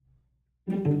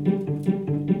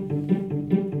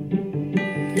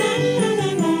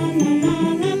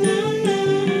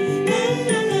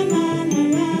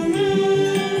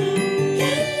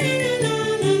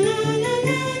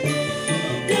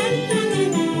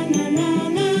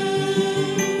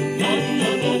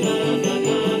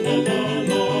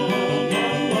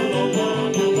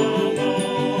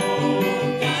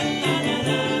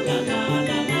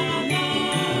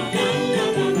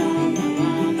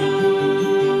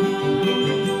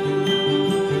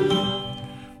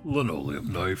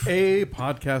Linoleum Knife. A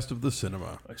podcast of the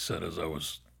cinema. I said as I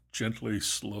was gently,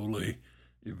 slowly,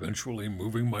 eventually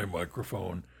moving my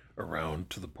microphone around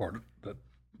to the part that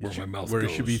where my mouth Where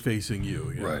goes. it should be facing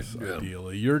you, yes, Right, yeah.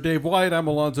 ideally. You're Dave White, I'm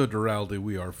Alonzo Duralde.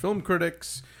 We are film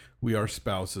critics. We are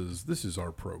spouses. This is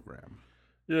our program.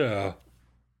 Yeah.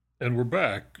 And we're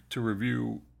back to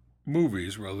review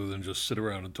movies rather than just sit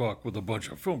around and talk with a bunch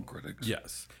of film critics.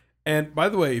 Yes. And by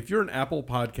the way, if you're an Apple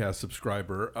Podcast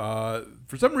subscriber,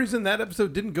 for some reason that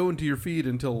episode didn't go into your feed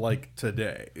until like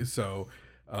today. So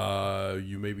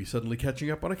you may be suddenly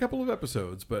catching up on a couple of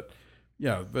episodes. But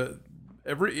yeah, but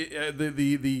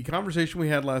the conversation we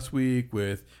had last week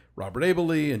with Robert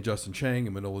Abele and Justin Chang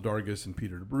and Manola Dargis and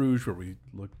Peter DeBruge, where we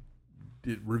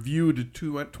reviewed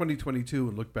 2022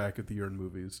 and looked back at the year in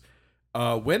movies,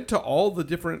 went to all the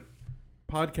different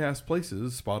podcast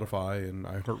places, Spotify and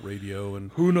iHeartRadio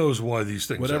and Who knows why these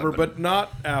things whatever, happen. but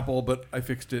not Apple. But I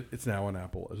fixed it. It's now on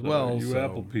Apple as well. You so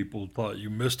Apple people thought you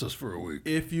missed us for a week.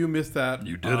 if you missed that,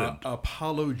 You didn't.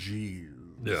 Apologies.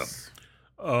 Yeah.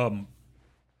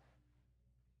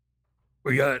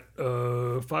 We got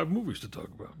 5 movies to talk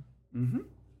about. Mm-hmm.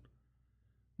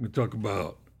 We talk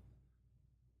about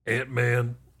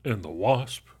Ant-Man and the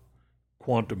Wasp,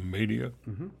 Quantum Mania,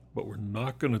 but we're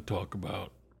not going to talk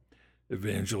about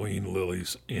Evangeline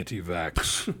Lilly's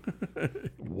anti-vax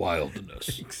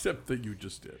wildness. Except that you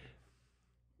just did.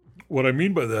 What I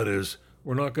mean by that is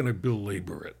we're not going to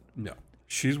belabor it. No,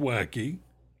 She's wacky.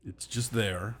 it's just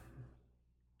there.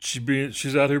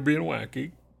 She's out here being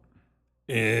wacky,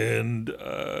 and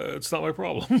it's not my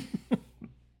problem.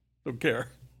 Don't care.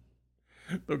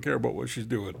 Don't care about what she's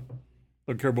doing.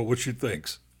 Don't care about what she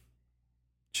thinks.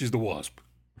 She's the Wasp.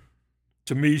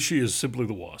 To me, she is simply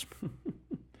the Wasp.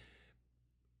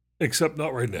 Except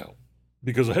not right now,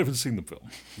 because I haven't seen the film.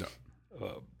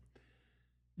 No.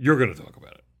 You're going to talk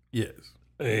about it. Yes.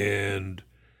 And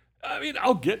I mean,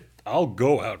 I'll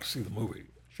go out to see the movie.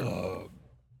 Sure.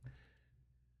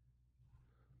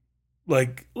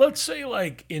 Like, let's say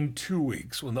like in 2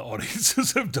 weeks when the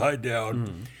audiences have died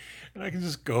down and I can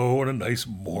just go on a nice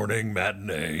morning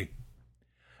matinee.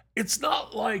 It's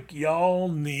not like y'all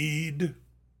need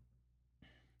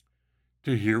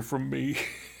to hear from me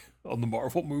on the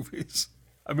Marvel movies.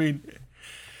 I mean,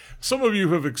 some of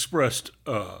you have expressed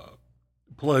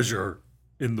pleasure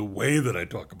in the way that I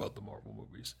talk about the Marvel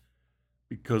movies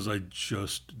because I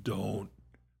just don't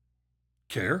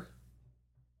care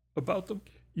about them.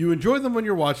 You enjoy them when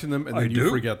you're watching them, and then I you do.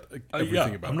 forget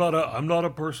everything about them. I'm not a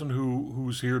person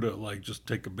who's here to like just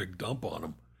take a big dump on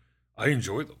them. I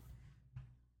enjoy them.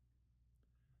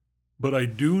 But I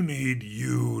do need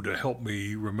you to help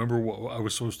me remember what I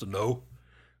was supposed to know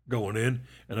going in.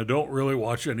 And I don't really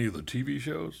watch any of the TV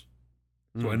shows.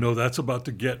 So I know that's about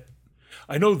to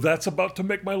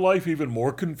make my life even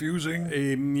more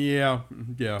confusing. Yeah.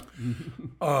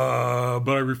 But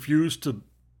I refuse to,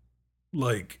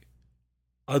 like,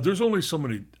 there's only so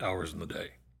many hours in the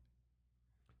day.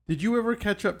 Did you ever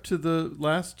catch up to the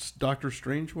last Doctor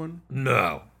Strange one?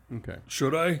 No. Okay.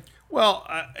 Should I? Well,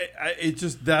 it's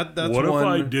just that's what one. if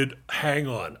I did? Hang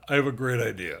on. I have a great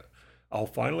idea. I'll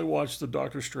finally watch the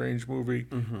Doctor Strange movie.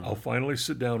 I'll finally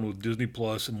sit down with Disney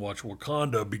Plus and watch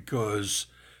Wakanda because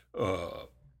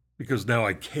now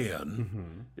I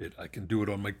can. I can do it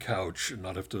on my couch and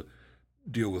not have to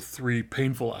deal with 3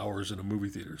 painful hours in a movie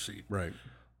theater seat. Right.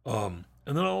 And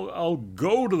then I'll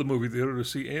go to the movie theater to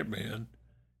see Ant-Man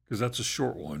because that's a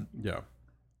short one. Yeah.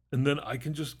 And then I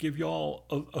can just give y'all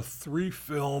a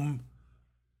 3-film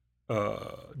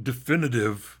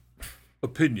definitive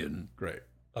opinion Great.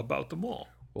 about them all.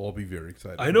 We'll all be very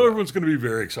excited. I know everyone's going to be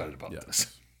very excited about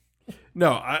this.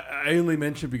 No, I only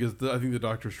mentioned because I think the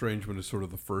Doctor Strange one is sort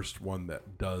of the first one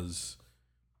that does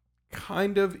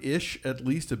kind of ish, at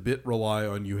least a bit, rely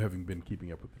on you having been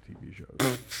keeping up with the TV shows.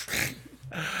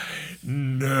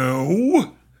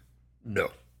 No. Yeah.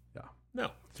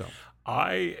 No. So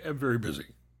I am very busy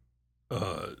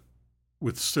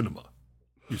with cinema,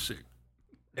 you see.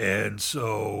 And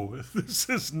so this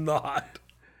is not.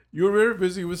 you're very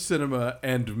busy with cinema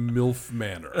and MILF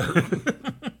Manor.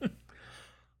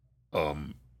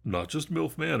 Not just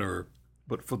MILF Manor,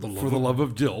 but for the love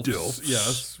of dilfs. Dilfs.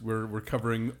 Yes, we're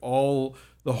covering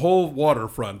the whole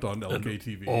waterfront on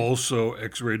LKTV. Also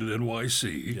X-rated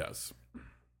NYC. Yes.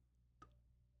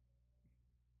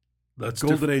 That's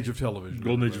Golden Age of television.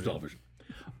 Golden Age of television.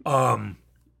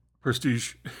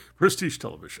 Prestige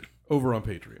television. Over on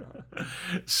Patreon.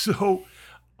 So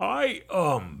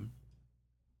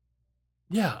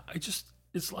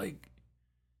it's like,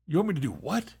 you want me to do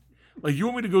what? Like, you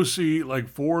want me to go see like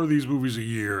 4 of these movies a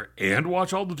year and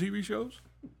watch all the TV shows?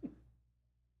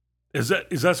 Is that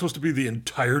supposed to be the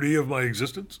entirety of my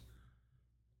existence?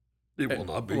 It will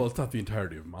not be. Well, it's not the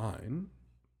entirety of mine.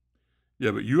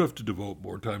 Yeah, but you have to devote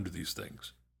more time to these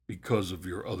things because of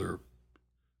your other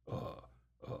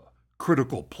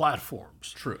critical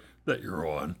platforms. True. That you're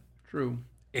on. True.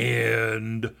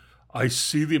 And I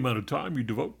see the amount of time you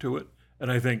devote to it,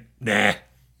 and I think, nah.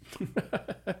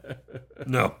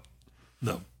 No.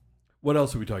 What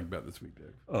else are we talking about this week,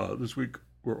 Dave? This week,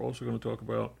 we're also going to talk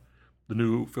about the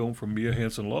new film from Mia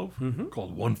Hansen-Løve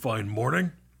called One Fine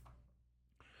Morning.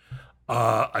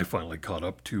 I finally caught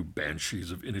up to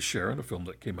Banshees of Inisherin, a film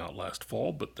that came out last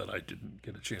fall, but that I didn't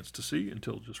get a chance to see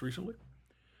until just recently.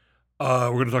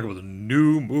 We're going to talk about the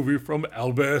new movie from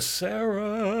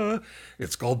Albacera.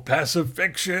 It's called Passive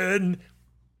Fiction.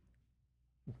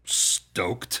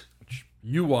 Stoked.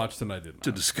 You watched and I didn't.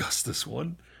 To discuss this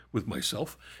one with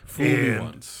myself. Fool me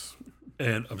once.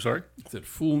 And I'm sorry? I said,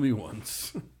 fool me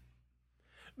once.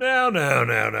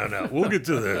 No. We'll get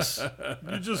to this.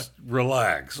 You just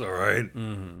relax, all right?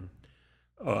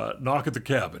 Mm-hmm. Knock at the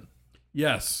Cabin.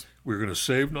 Yes. We're going to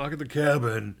save Knock at the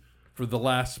Cabin for the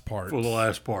last part.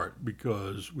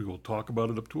 Because we will talk about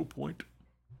it up to a point.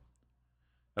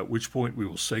 At which point we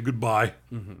will say goodbye.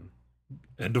 Mm-hmm.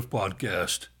 End of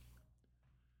podcast.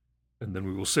 And then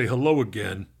we will say hello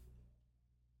again.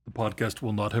 The podcast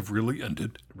will not have really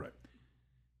ended. Right.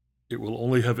 It will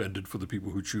only have ended for the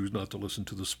people who choose not to listen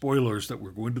to the spoilers that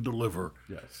we're going to deliver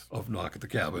of Knock at the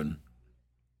Cabin.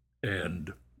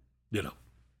 And,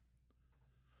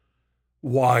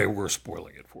 why we're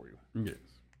spoiling it for you. Yes.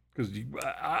 Because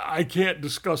I can't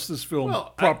discuss this film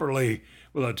properly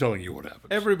without telling you what happens.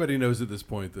 Everybody knows at this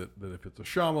point that if it's a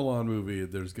Shyamalan movie,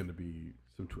 there's going to be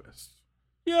some twists.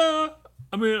 Yeah.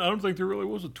 I mean, I don't think there really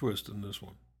was a twist in this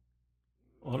one.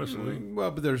 Honestly. Well,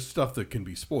 but there's stuff that can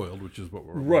be spoiled, which is what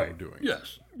we're doing.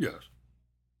 Yes.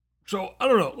 So, I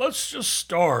don't know. Let's just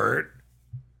start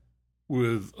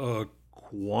with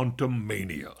Quantum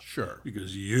Mania. Sure.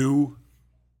 Because you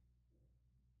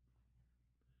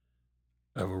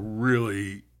have a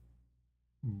really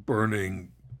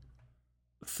burning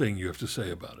thing you have to say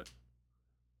about it.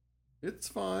 It's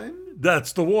fine.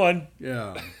 That's the one.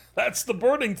 Yeah. That's the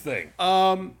burning thing.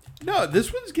 No,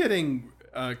 this one's getting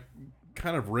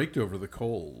kind of raked over the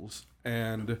coals,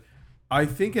 and I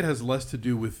think it has less to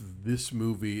do with this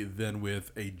movie than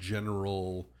with a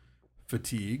general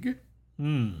fatigue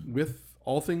with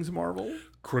all things Marvel.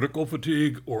 Critical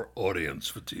fatigue or audience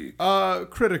fatigue?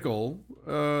 Critical,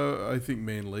 I think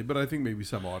mainly, but I think maybe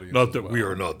some audience. Not that we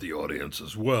are not the audience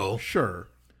as well. Sure.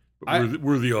 But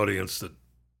we're the audience that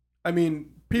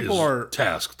people are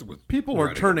tasked with. People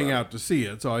are turning out to see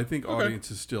it, so I think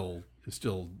audience is still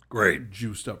great,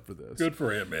 juiced up for this. Good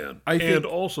for Ant-Man, and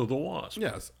also the Wasp.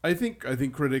 Yes, I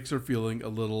think critics are feeling a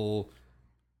little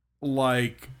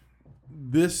like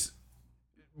this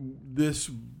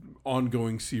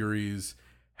ongoing series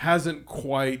hasn't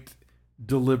quite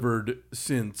delivered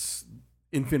since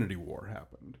Infinity War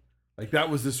happened. Like that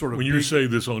was this sort of when you say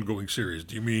this ongoing series,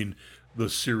 do you mean the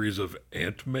series of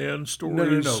Ant-Man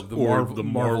stories? No. The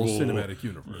Marvel Cinematic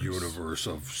Universe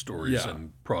of stories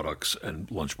and products and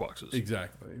lunchboxes.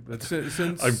 Exactly. But since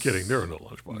I'm kidding. There are no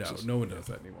lunchboxes. No one does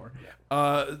that anymore.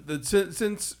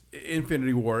 Since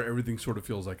Infinity War, everything sort of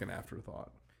feels like an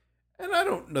afterthought. And I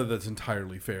don't know that's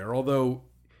entirely fair, although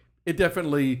it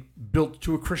definitely built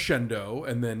to a crescendo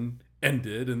and then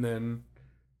ended, and then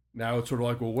now it's sort of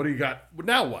like, well, what do you got?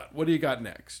 Now what? What do you got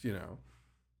next?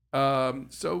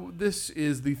 So this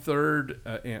is the third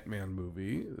Ant-Man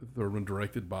movie, the third one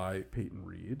directed by Peyton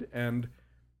Reed, and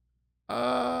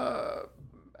I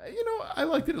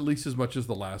liked it at least as much as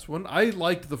the last one. I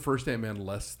liked the first Ant-Man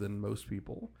less than most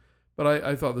people, but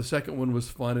I thought the second one was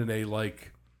fun in a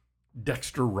like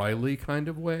Dexter Riley kind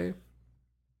of way.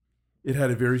 It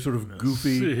had a very sort of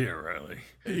goofy. See here, Riley.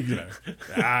 Exactly.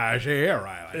 See here,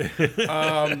 Riley.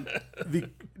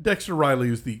 The Dexter Riley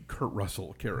is the Kurt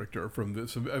Russell character from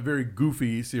a very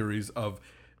goofy series of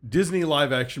Disney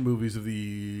live-action movies of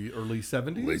the early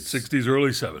 70s. Late 60s, early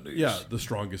 70s. Yeah, The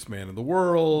Strongest Man in the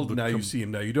World. Now you see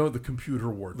him, now you don't. The Computer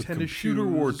Wore Tennis Shoes. Computer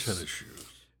Wore Tennis Shoes.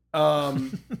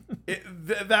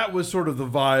 That was sort of the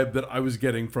vibe that I was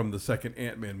getting from the second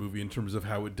Ant-Man movie in terms of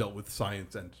how it dealt with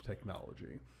science and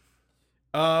technology.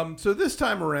 So this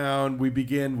time around, we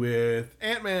begin with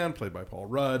Ant-Man, played by Paul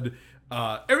Rudd.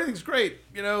 Everything's great.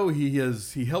 You know, he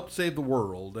helped save the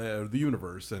world, the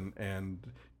universe, and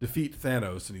defeat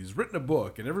Thanos, and he's written a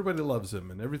book, and everybody loves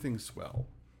him, and everything's swell.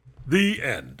 The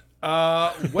end.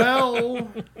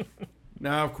 Well,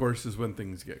 now, of course, is when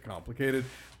things get complicated.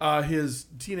 His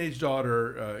teenage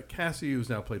daughter, Cassie, who's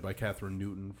now played by Catherine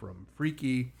Newton from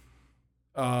Freaky,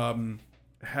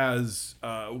 has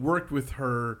worked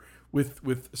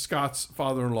with Scott's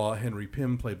father-in-law, Henry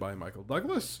Pym, played by Michael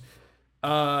Douglas,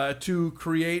 to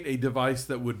create a device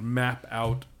that would map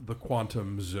out the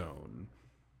quantum zone,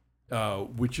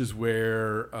 which is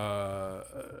where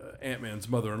Ant-Man's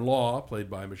mother-in-law, played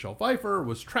by Michelle Pfeiffer,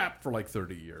 was trapped for like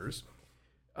 30 years.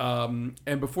 And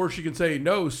before she can say,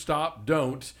 no, stop,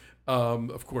 don't,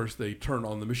 of course, they turn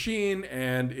on the machine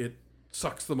and it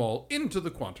sucks them all into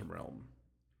the quantum realm.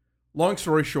 Long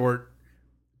story short,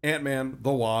 Ant-Man,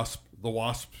 the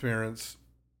Wasp's parents,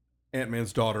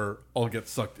 Ant-Man's daughter all get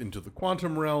sucked into the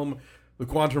quantum realm. The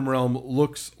quantum realm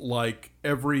looks like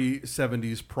every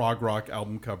 70s prog rock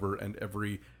album cover and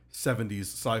every 70s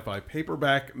sci-fi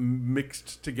paperback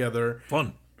mixed together.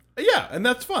 Fun. Yeah, and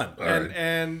that's fun. Right.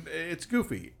 And it's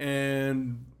goofy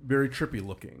and very trippy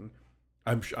looking.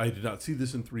 I did not see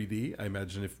this in 3D. I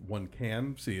imagine if one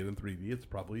can see it in 3D, it's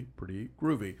probably pretty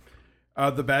groovy.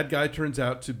 The bad guy turns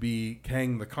out to be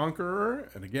Kang the Conqueror.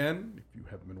 And again, if you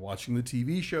haven't been watching the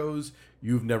TV shows,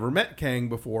 you've never met Kang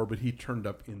before, but he turned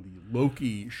up in the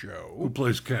Loki show. Who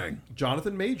plays Kang?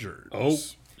 Jonathan Majors. Oh,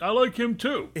 I like him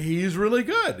too. He's really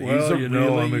good.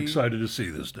 Well, I'm excited to see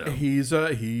this now.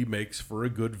 He makes for a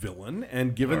good villain.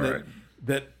 And given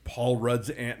that Paul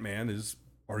Rudd's Ant-Man is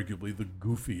arguably the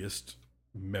goofiest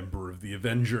member of the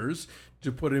Avengers,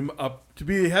 to put him up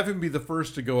have him be the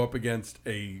first to go up against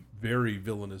a very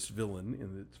villainous villain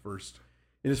in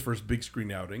his first big screen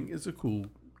outing is a cool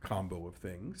combo of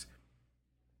things.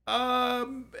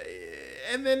 And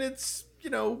then it's,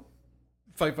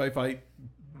 fight,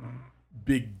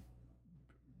 big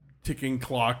ticking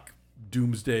clock,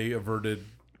 doomsday averted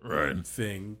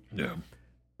thing. Yeah.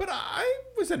 But I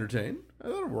was entertained. I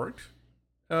thought it worked.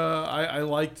 I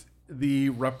liked the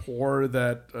rapport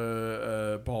that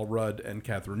Paul Rudd and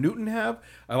Catherine Newton have.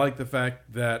 I like the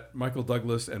fact that Michael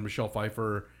Douglas and Michelle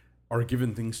Pfeiffer are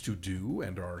given things to do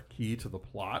and are key to the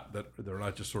plot, that they're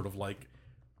not just sort of like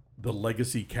the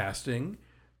legacy casting.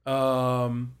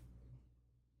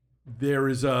 There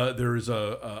is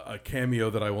a cameo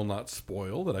that I will not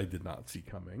spoil, that I did not see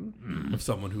coming, of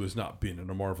someone who has not been in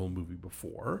a Marvel movie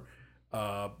before.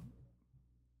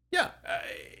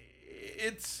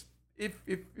 It's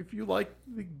if you like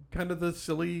the kind of the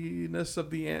silliness of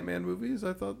the Ant-Man movies,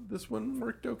 I thought this one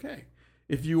worked okay.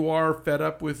 If you are fed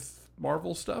up with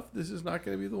Marvel stuff, this is not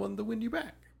going to be the one to win you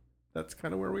back. That's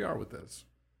kind of where we are with this.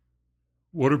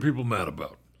 What are people mad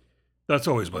about? That's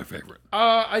always my favorite.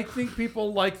 I think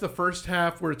people like the first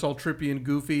half where it's all trippy and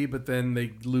goofy, but then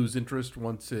they lose interest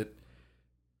once it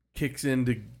kicks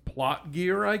into plot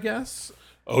gear, I guess.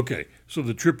 Okay, so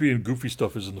the trippy and goofy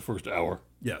stuff is in the first hour.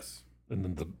 Yes. And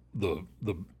then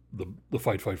the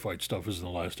fight stuff is in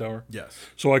the last hour. Yes.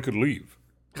 So I could leave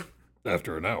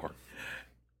after an hour.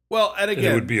 Well, and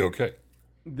again, it would be okay.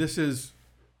 This is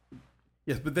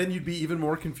but then you'd be even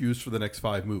more confused for the next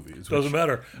 5 movies. Doesn't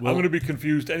matter. I'm going to be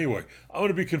confused anyway. I'm going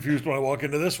to be confused when I walk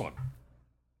into this one.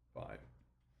 Fine.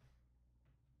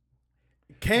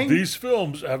 These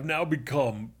films have now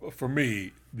become, for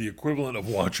me, the equivalent of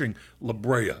watching La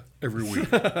Brea every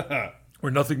week,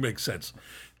 where nothing makes sense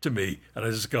to me, and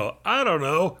I just go, I don't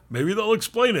know, maybe they'll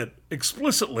explain it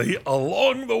explicitly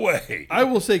along the way. I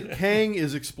will say Kang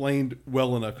is explained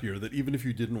well enough here that even if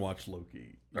you didn't watch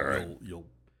Loki, you'll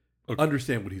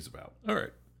understand what he's about. All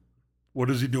right. What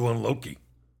does he do on Loki?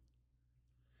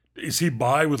 Is he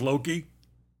bi with Loki?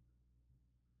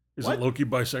 Is it Loki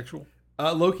bisexual?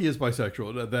 Loki is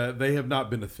bisexual. They have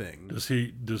not been a thing.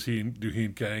 Do he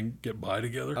and Kang get bi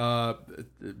together?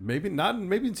 Maybe not.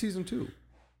 Maybe in season 2,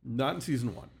 not in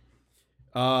season 1.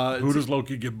 Who does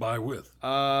Loki get by with?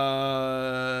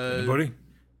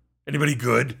 Anybody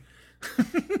good?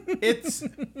 It's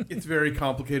very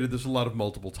complicated. There's a lot of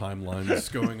multiple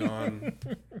timelines going on.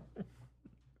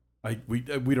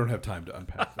 We don't have time to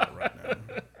unpack that right now.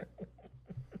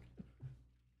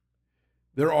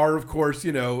 There are, of course,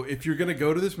 if you're going to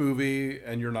go to this movie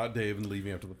and you're not Dave and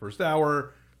leaving after the first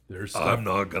hour, there's stuff. I'm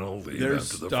not going to leave after the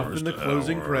first hour. There's stuff in the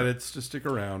closing credits to stick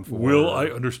around for. Will I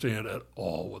understand at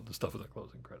all what the stuff in the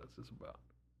closing credits is about?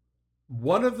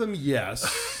 One of them,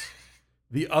 yes.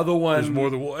 The other There's one, more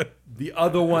than one. the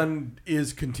other one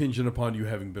is contingent upon you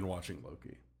having been watching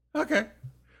Loki. Okay.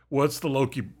 What's the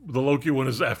Loki? The Loki one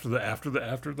is after.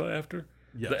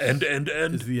 Yes. The end.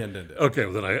 Is the end. Okay,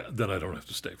 well then I don't have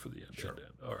to stay for the end. Sure. End.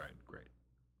 All right, great.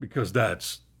 Because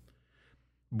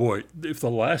boy, if the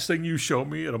last thing you show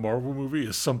me in a Marvel movie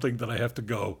is something that I have to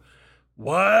go,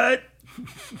 what?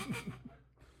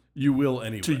 You will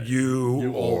anyway. To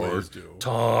you or always do.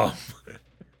 Tom.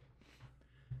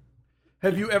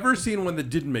 Have you ever seen one that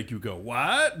didn't make you go,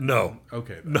 what? No.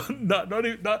 Okay. Not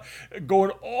even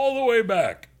going all the way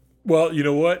back. Well, you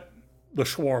know what? The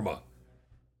shawarma.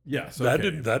 Yes. That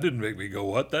okay. didn't make me go,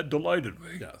 what? That delighted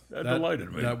me. Yes. That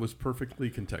delighted me. That was perfectly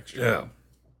contextual. Yeah.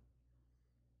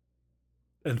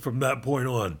 And from that point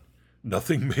on,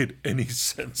 nothing made any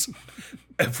sense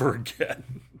ever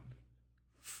again.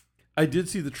 I did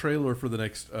see the trailer for the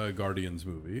next Guardians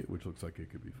movie, which looks like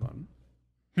it could be fun.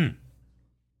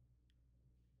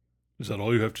 Is that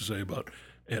all you have to say about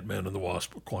Ant-Man and the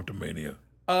Wasp or Quantumania?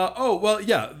 Well,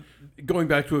 yeah. Going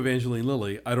back to Evangeline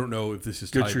Lilly, I don't know if this is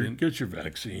tied in. Get your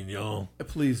vaccine, y'all.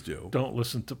 Please do. Don't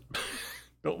listen to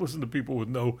people with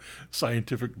no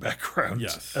scientific backgrounds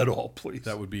Yes. at all, please.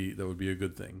 That would be a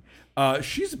good thing.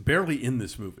 She's barely in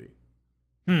this movie.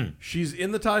 She's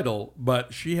in the title,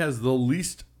 but she has the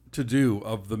least to do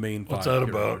of the main five What's that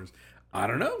characters. about? I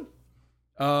don't know.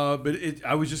 But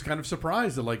I was just kind of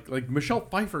surprised that like Michelle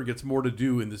Pfeiffer gets more to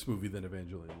do in this movie than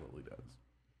Evangeline Lilly does.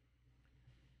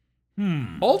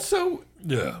 Also,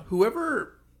 Yeah.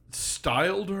 whoever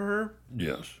styled her,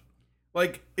 Yes.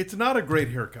 like, it's not a great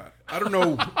haircut. I don't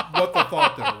know what the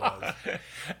thought there was.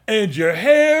 And your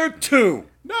hair too.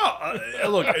 No,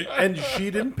 look, and she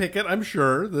didn't pick it. I'm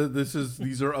sure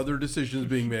these are other decisions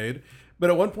being made. But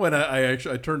at one point, I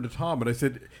turned to Tom and I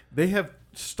said, they have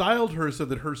styled her so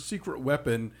that her secret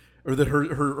weapon, or that her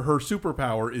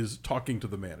superpower, is talking to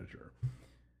the manager.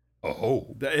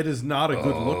 Oh. It is not a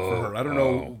good look for her. I don't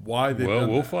know why they've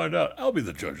done we'll that. find out. I'll be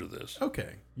the judge of this.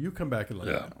 Okay, you come back and let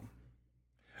me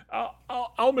know.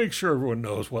 I'll make sure everyone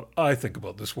knows what I think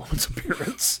about this woman's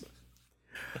appearance.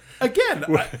 Again,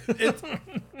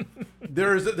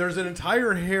 there's an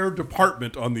entire hair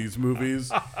department on these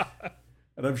movies,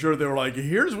 and I'm sure they were like,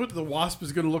 "Here's what the Wasp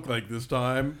is going to look like this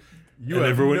time." You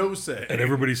have no say. And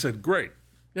everybody said, "Great."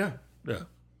 Yeah. Yeah.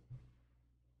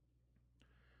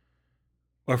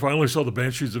 I finally saw the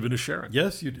Banshees of Inisherin.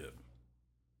 Yes, you did.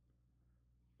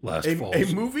 Last fall. A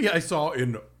movie I saw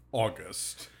in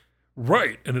August.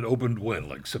 Right. And it opened when?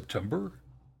 Like September?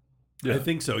 Yeah. I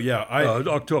think so, yeah.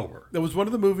 October. That was one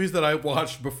of the movies that I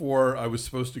watched before I was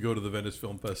supposed to go to the Venice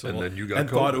Film Festival. And then you got COVID.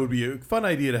 Thought it would be a fun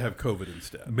idea to have COVID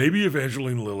instead. Maybe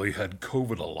Evangeline Lilly had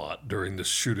COVID a lot during the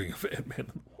shooting of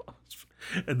Ant-Man and the Wasp.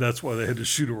 And that's why they had to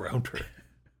shoot around her.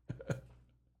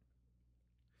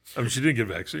 I mean, she didn't get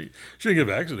vaccinated. She didn't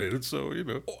get vaccinated, so, you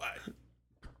know.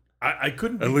 I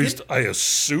couldn't... At least I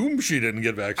assume she didn't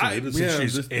get vaccinated since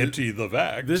she's anti the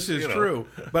vax. This is true.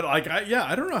 But, like,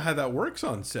 I don't know how that works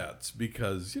on sets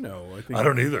because, you know... I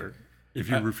don't either. If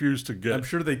you refuse to get... I'm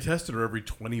sure they tested her every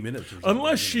 20 minutes or something.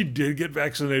 Unless she did get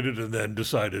vaccinated and then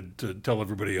decided to tell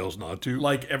everybody else not to.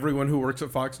 Like everyone who works at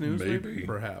Fox News, maybe?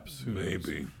 Perhaps. Who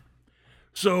maybe. knows?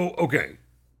 So, okay.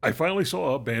 I finally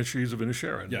saw Banshees of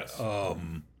Inisherin. Yes.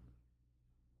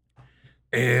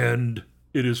 And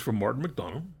it is from Martin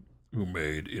McDonagh, who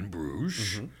made In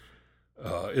Bruges.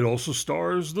 Mm-hmm. It also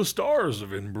stars the stars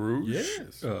of In Bruges.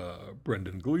 Yes.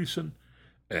 Brendan Gleeson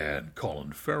and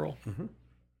Colin Farrell. Mm-hmm.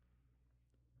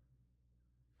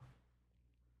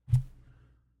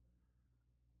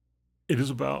 It is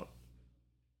about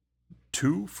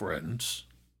two friends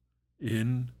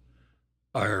in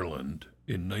Ireland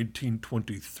in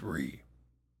 1923.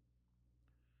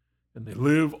 And they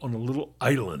live on a little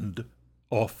island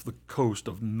off the coast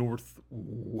of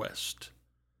northwest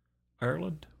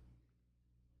Ireland.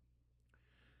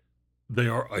 They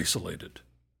are isolated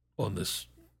on this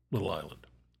little island.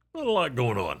 Not a lot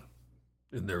going on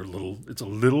in their it's a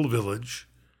little village.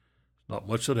 Not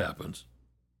much that happens.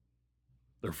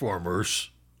 They're farmers.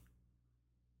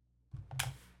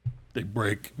 They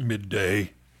break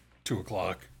midday, 2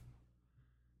 o'clock,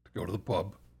 to go to the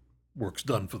pub. Work's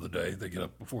done for the day. They get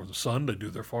up before the sun. They do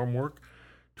their farm work.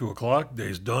 2 o'clock,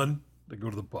 day's done. They go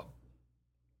to the pub.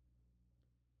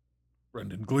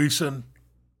 Brendan Gleeson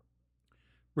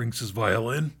brings his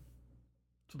violin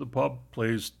to the pub,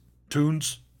 plays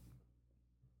tunes.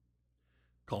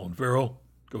 Colin Farrell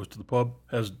goes to the pub,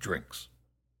 has drinks.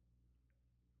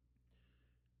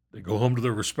 They go home to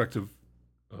their respective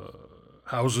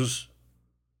houses.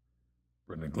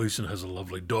 Brendan Gleeson has a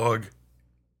lovely dog.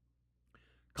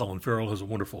 Colin Farrell has a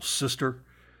wonderful sister,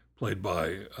 played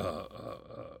by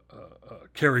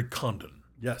Carrie Condon,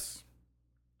 Yes.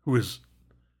 who is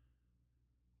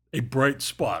a bright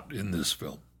spot in this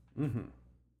film. Mm-hmm.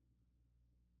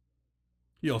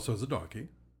 He also has a donkey.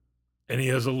 And he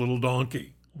has a little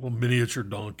donkey, a little miniature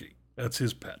donkey. That's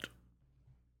his pet.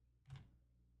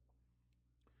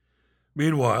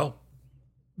 Meanwhile,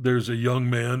 there's a young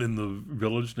man in the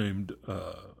village named,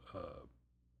 oh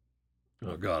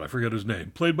God, I forget his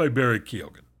name, played by Barry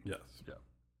Keoghan. Yes. Yeah.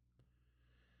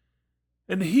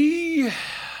 And he,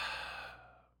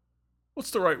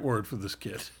 what's the right word for this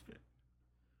kid?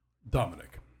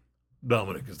 Dominic.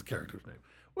 Dominic is the character's name.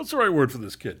 What's the right word for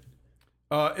this kid?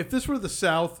 If this were the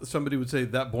South, somebody would say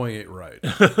that boy ain't right.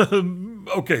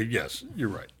 Okay, yes, you're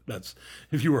right. That's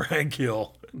if you were Hank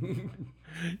Hill,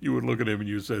 you would look at him and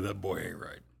you would say that boy ain't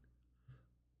right.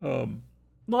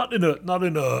 Not in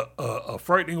a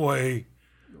frightening way,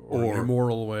 Or an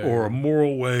immoral way. or a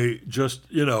moral way. Just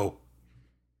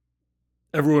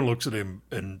everyone looks at him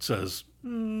and says,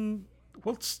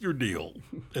 "What's your deal?"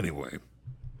 Anyway.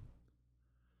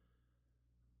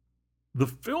 The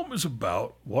film is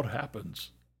about what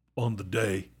happens on the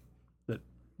day that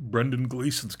Brendan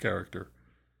Gleeson's character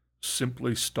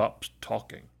simply stops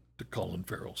talking to Colin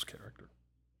Farrell's character.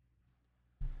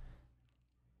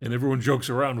 And everyone jokes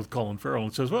around with Colin Farrell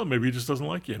and says, well, maybe he just doesn't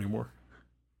like you anymore.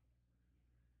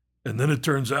 And then it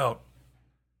turns out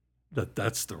that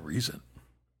that's the reason.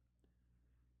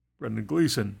 Brendan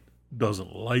Gleeson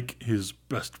doesn't like his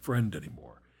best friend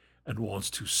anymore and wants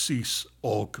to cease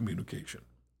all communication.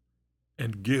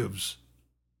 And gives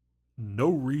no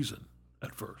reason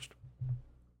at first.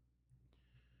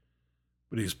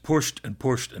 But he's pushed and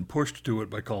pushed and pushed to it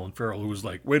by Colin Farrell, who was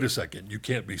like, wait a second, you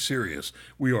can't be serious.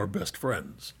 We are best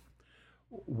friends.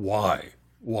 Why?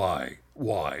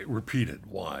 Repeated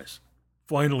whys.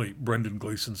 Finally, Brendan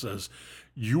Gleeson says,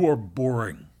 you are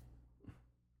boring.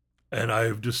 And I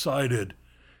have decided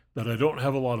that I don't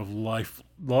have a lot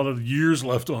of years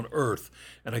left on Earth,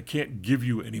 and I can't give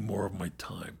you any more of my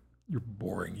time. You're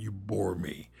boring. You bore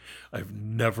me. I've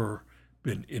never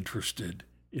been interested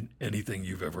in anything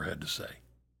you've ever had to say.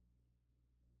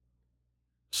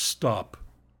 Stop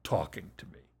talking to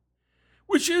me.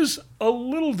 Which is a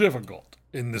little difficult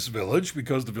in this village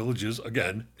because the village is,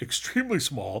 again, extremely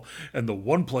small and the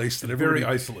one place that very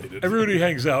isolated. Everybody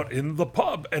hangs out in the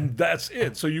pub, and that's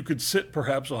it. So you could sit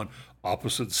perhaps on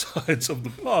opposite sides of the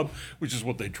pub, which is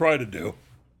what they try to do.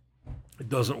 It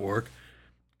doesn't work.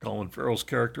 Colin Farrell's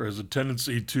character has a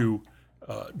tendency to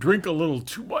drink a little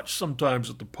too much sometimes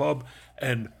at the pub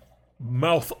and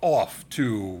mouth off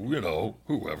to,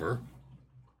 whoever.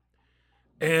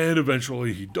 And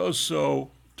eventually he does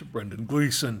so to Brendan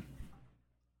Gleeson.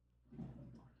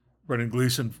 Brendan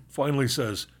Gleeson finally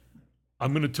says,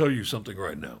 I'm going to tell you something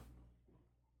right now.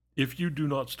 If you do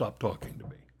not stop talking to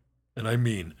me, and I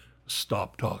mean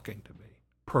stop talking to me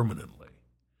permanently,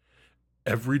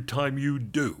 every time you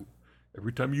do,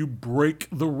 every time you break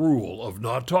the rule of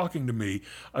not talking to me,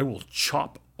 I will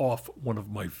chop off one of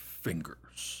my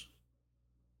fingers.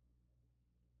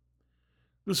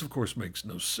 This, of course, makes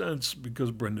no sense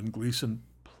because Brendan Gleeson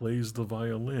plays the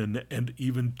violin and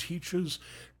even teaches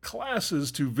classes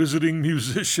to visiting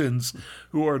musicians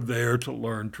who are there to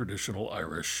learn traditional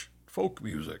Irish folk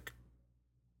music.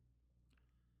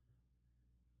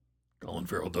 Colin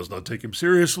Farrell does not take him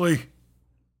seriously.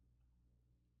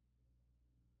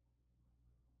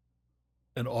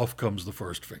 And off comes the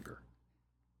first finger.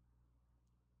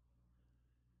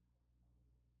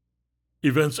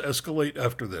 Events escalate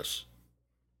after this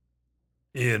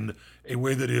in a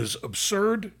way that is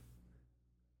absurd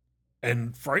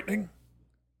and frightening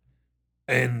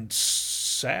and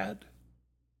sad,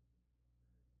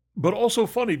 but also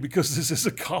funny because this is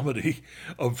a comedy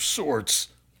of sorts.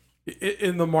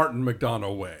 In the Martin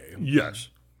McDonagh way. Yes.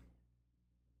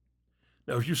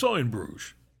 Now, if you saw In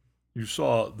Bruges, you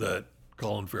saw that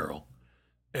Colin Farrell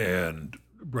and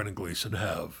Brendan Gleeson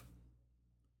have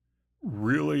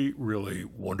really, really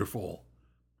wonderful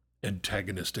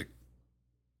antagonistic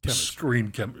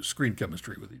screen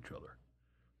chemistry with each other.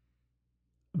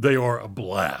 They are a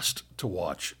blast to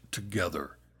watch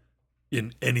together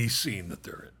in any scene that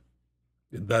they're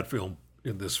in. In that film,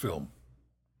 in this film.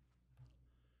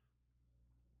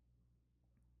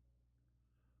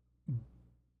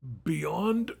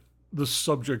 Beyond the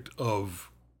subject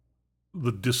of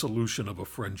the dissolution of a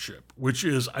friendship, which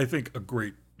is, I think, a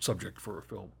great subject for a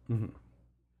film. Mm-hmm.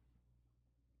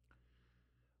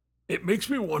 It makes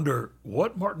me wonder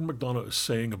what Martin McDonagh is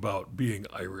saying about being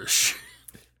Irish.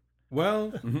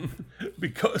 Well,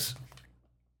 because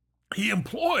he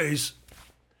employs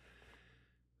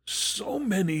so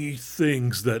many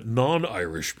things that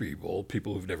non-Irish people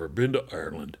who've never been to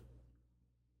Ireland,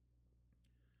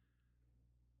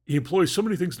 he employs so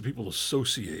many things that people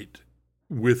associate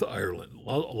with Ireland,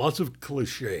 lots of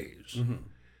cliches. Mm-hmm.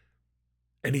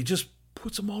 And he just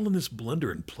puts them all in this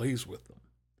blender and plays with them.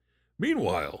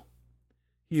 Meanwhile,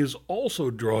 he is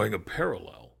also drawing a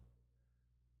parallel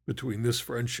between this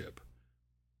friendship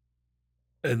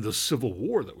and the Civil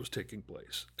War that was taking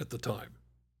place at the time.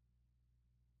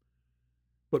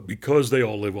 But because they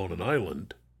all live on an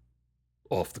island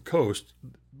off the coast,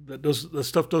 that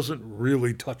stuff doesn't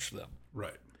really touch them.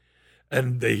 Right.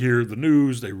 And they hear the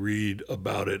news, they read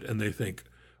about it, and they think,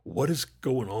 what is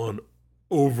going on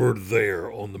over there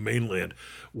on the mainland?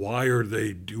 Why are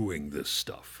they doing this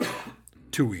stuff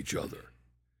to each other?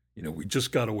 We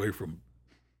just got away from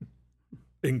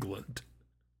England.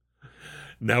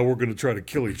 Now we're going to try to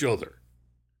kill each other.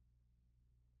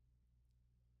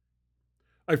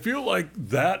 I feel like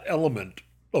that element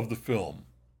of the film,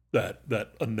 that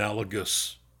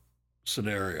analogous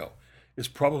scenario, is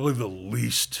probably the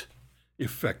least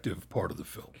effective part of the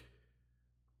film.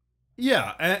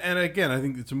 Yeah, and again, I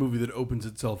think it's a movie that opens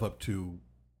itself up to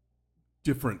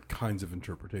different kinds of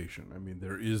interpretation. I mean,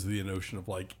 there is the notion of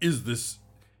like,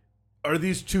 are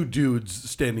these two dudes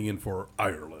standing in for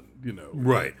Ireland?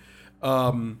 Right.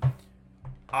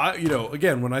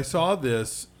 Again, when I saw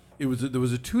this, there was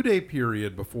a 2-day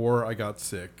period before I got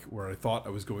sick where I thought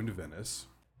I was going to Venice,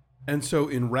 and so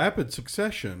in rapid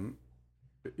succession,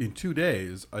 in 2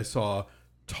 days, I saw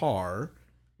Tar,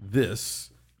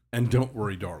 this, and Don't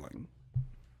Worry, Darling.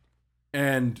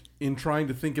 And in trying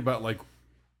to think about like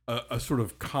a sort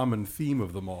of common theme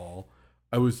of them all,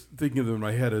 I was thinking of them in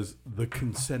my head as the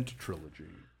Consent trilogy.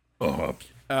 Uh-huh.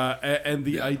 And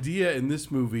the idea in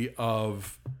this movie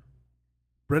of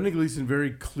Brendan Gleeson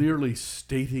very clearly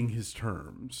stating his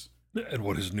terms. And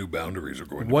what his new boundaries are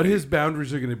going to be. What his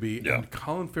boundaries are going to be. Yeah. And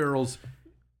Colin Farrell's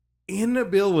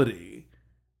inability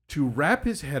to wrap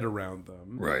his head around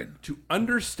them. Right. To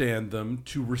understand them,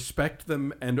 to respect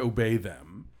them and obey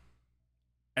them.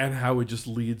 And how it just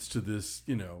leads to this,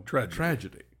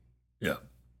 tragedy. Yeah.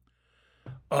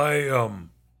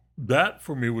 That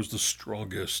for me was the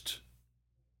strongest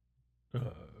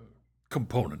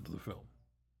component of the film,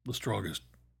 the strongest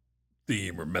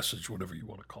theme or message, whatever you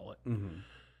want to call it,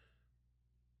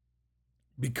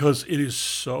 because it is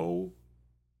so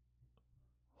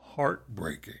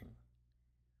heartbreaking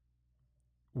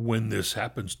when this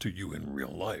happens to you in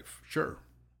real life. Sure.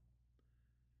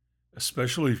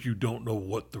 Especially if you don't know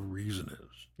what the reason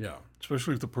is. Yeah.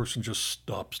 Especially if the person just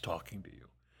stops talking to you,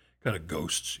 kind of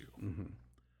ghosts you.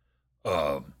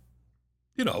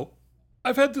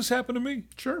 I've had this happen to me.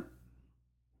 Sure.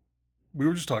 We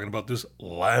were just talking about this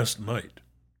last night.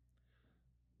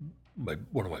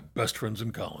 One of my best friends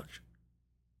in college.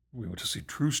 We went to see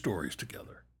True Stories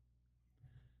together.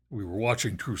 We were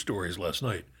watching True Stories last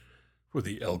night for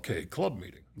the LK Club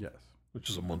meeting. Yes. Which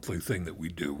is a monthly thing that we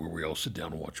do where we all sit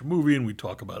down and watch a movie and we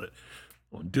talk about it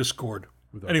on Discord.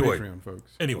 With our Patreon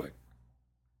folks. Anyway,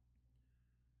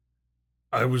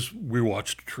 we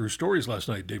watched True Stories last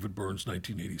night, David Byrne's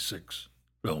 1986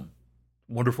 film.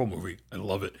 Wonderful movie. I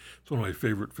love it. It's one of my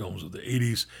favorite films of the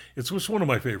 80s. It's just one of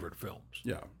my favorite films.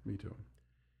 Yeah, me too.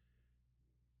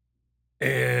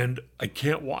 And I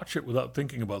can't watch it without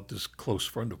thinking about this close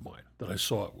friend of mine that I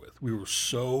saw it with. We were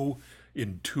so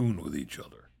in tune with each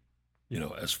other,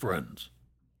 as friends.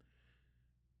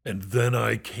 And then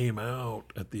I came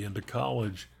out at the end of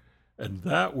college, and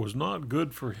that was not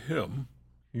good for him.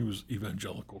 He was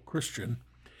evangelical Christian,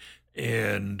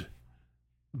 and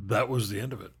that was the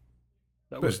end of it.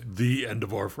 That was the end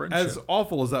of our friendship. As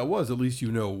awful as that was, at least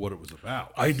you know what it was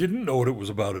about. I didn't know what it was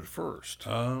about at first.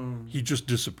 Oh. He just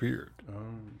disappeared.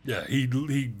 Oh. Yeah, he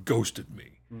ghosted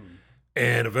me.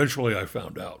 And eventually I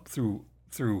found out through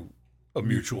a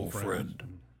mutual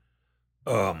friend.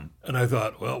 And I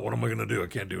thought, well, what am I going to do? I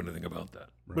can't do anything about that.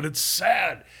 Right. But it's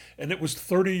sad. And it was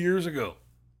 30 years ago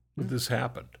that this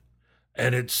happened.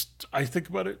 And I think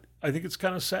about it, I think it's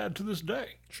kind of sad to this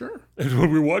day. Sure. And when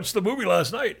we watched the movie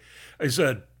last night, I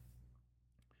said,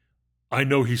 I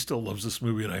know he still loves this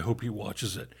movie and I hope he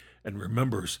watches it and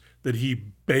remembers that he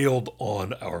bailed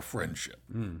on our friendship.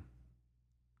 I'm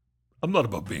not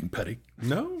about being petty.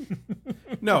 No.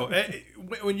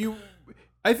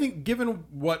 I think given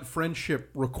what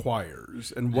friendship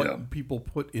requires and what people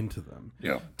put into them,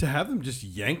 to have them just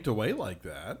yanked away like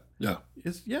that, of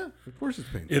course it's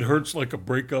painful. It hurts like a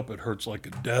breakup. It hurts like a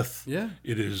death. Yeah.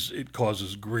 It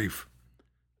causes grief.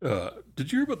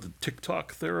 Did you hear about the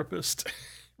TikTok therapist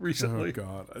recently? Oh,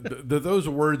 God. Those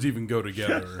words even go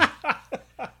together.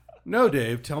 No,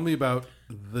 Dave, tell me about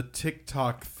the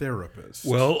TikTok therapist.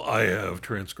 Well, I have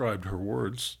transcribed her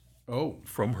words Oh,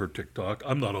 from her TikTok.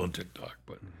 I'm not on TikTok,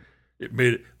 but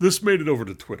this made it over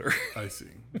to Twitter. I see.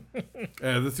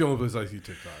 That's the only place I see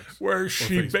TikToks. Where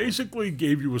she Facebook. basically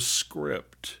gave you a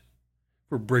script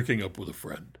for breaking up with a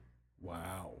friend.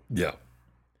 Wow. Yeah.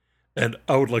 And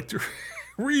I would like to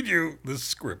read you this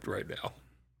script right now.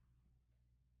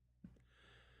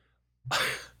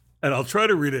 And I'll try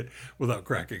to read it without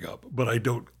cracking up, but I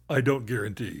don't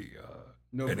guarantee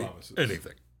No promises.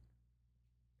 anything.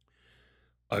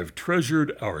 I've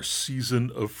treasured our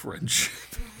season of friendship.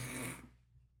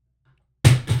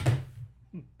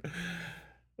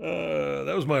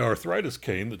 That was my arthritis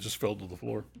cane that just fell to the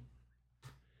floor.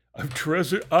 I've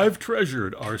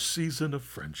treasured our season of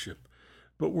friendship,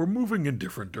 but we're moving in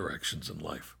different directions in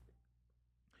life.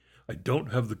 I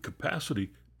don't have the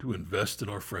capacity to invest in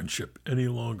our friendship any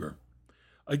longer.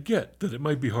 I get that it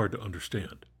might be hard to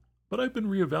understand, but I've been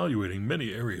reevaluating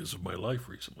many areas of my life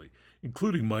recently,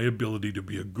 including my ability to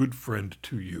be a good friend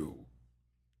to you.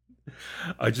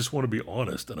 I just want to be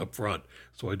honest and upfront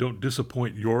so I don't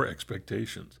disappoint your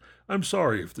expectations. I'm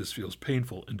sorry if this feels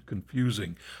painful and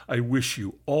confusing. I wish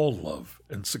you all love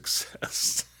and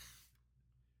success.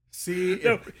 See,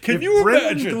 Now, can if you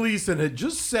Brendan imagine? Gleeson had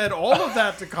just said all of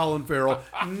that to Colin Farrell,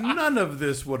 none of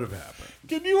this would have happened.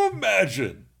 Can you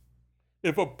imagine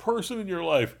if a person in your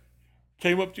life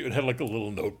came up to you and had like a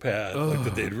little notepad, like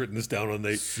that they'd written this down on, and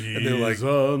they're like,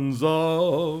 Seasons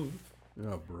of...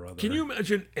 Oh, brother. can you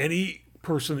imagine any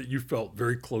person that you felt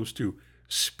very close to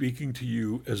speaking to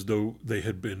you as though they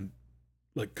had been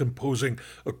like composing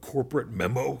a corporate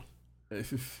memo?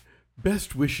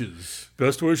 Best wishes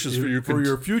Best wishes for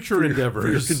your future endeavors. for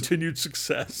your continued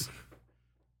success.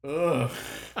 Ugh.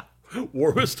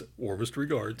 warmest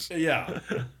regards. Yeah.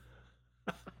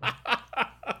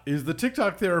 Is the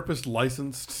TikTok therapist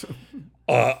licensed?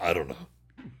 I don't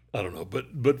know,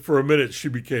 but for a minute she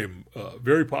became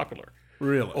very popular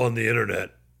Really? on the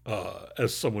internet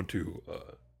as someone to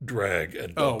drag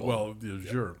and Oh, dump on. well,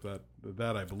 yeah, sure.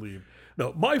 That I believe.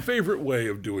 Now, my favorite way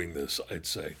of doing this, I'd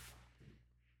say,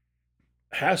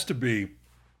 has to be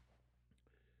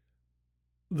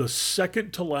the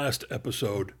second to last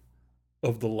episode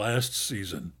of the last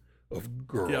season of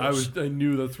Girls. Yeah, I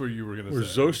knew that's where you were going where to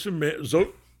say.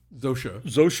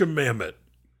 Zosha Mamet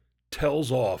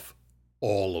tells off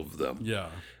all of them. Yeah.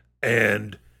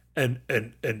 And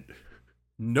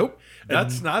Nope.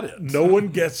 That's not it. no one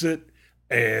gets it.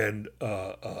 And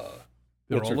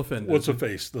They're all offended. What's her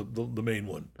face? The main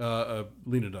one.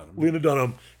 Lena Dunham. Lena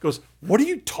Dunham goes, "What are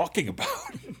you talking about?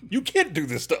 You can't do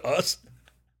this to us.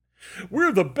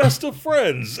 We're the best of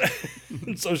friends."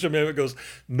 And Social Mamet goes,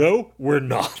 "No, we're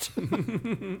not.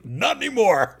 Not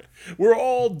anymore. We're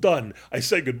all done. I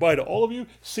say goodbye to all of you.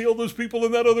 See all those people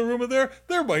in that other room in there?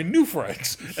 They're my new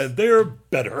friends, and they're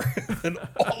better than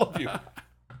all of you."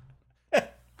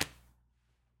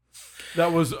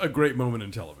 That was a great moment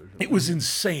in television. It was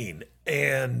insane,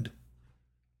 and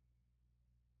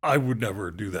I would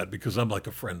never do that because I'm like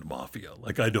a friend mafia.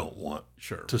 Like, I don't want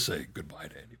Sure. to say goodbye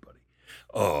to anybody.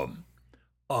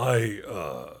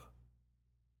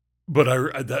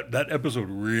 That episode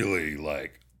really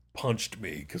like punched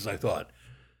me because I thought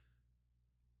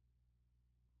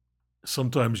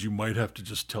sometimes you might have to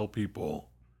just tell people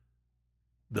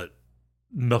that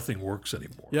nothing works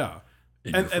anymore. Yeah.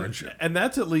 In your friendship. And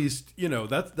that's at least,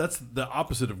 that's the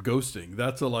opposite of ghosting.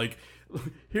 That's a like,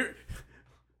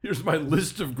 here's my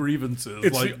list of grievances.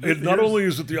 Not only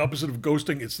is it the opposite of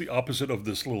ghosting, it's the opposite of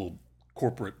this little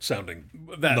corporate sounding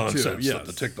That too, nonsense yes. that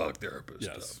the TikTok therapist.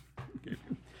 Yes.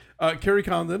 Carrie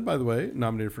Condon, by the way,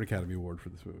 nominated for an Academy Award for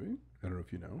this movie. I don't know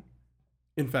if you know.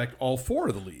 In fact, all four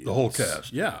of the leads. The whole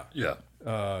cast. Yeah. Yeah.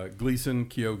 Gleason,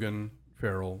 Keoghan,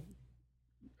 Farrell,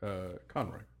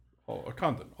 Condon,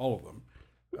 all of them.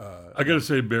 I got to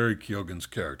say, Barry Keoghan's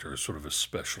character is sort of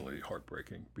especially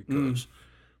heartbreaking because,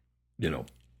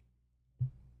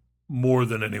 more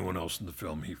than anyone else in the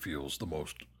film, he feels the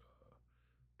most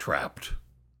trapped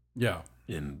Yeah.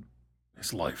 in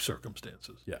his life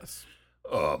circumstances. Yes.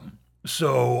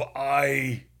 So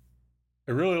I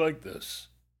really like this.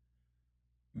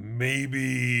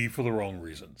 Maybe for the wrong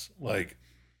reasons. Like,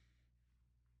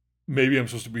 maybe I'm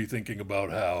supposed to be thinking about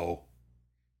how,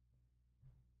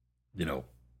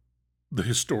 the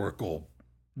historical,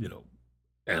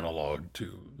 analog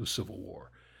to the Civil War.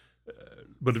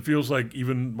 But it feels like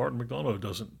even Martin McDonough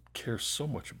doesn't care so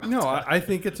much about No, that. I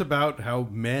think it's about how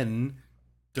men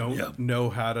don't Yeah. know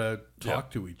how to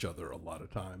talk to each other a lot of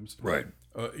times. Right.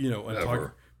 And Ever.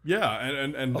 talk. Yeah,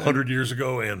 and 100 years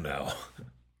ago and now.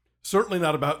 certainly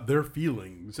not about their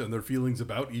feelings and their feelings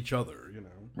about each other, you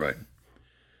know. Right.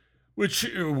 Which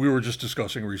we were just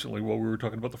discussing recently while we were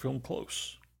talking about the film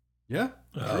Close. Yeah.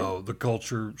 How the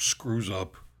culture screws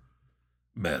up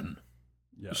men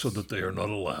Yes. so that they are not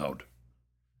allowed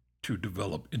to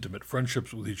develop intimate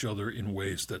friendships with each other in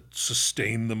ways that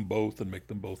sustain them both and make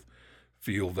them both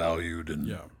feel valued and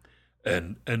Yeah.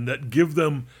 and that give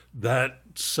them that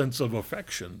sense of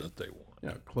affection that they want.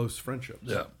 Yeah, close friendships.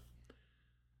 Yeah.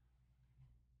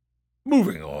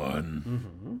 Moving on.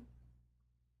 Mm-hmm.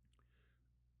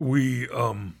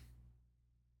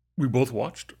 We both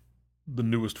watched the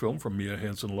newest film from Mia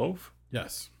Hansen-Løve,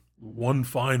 Yes. One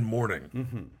Fine Morning,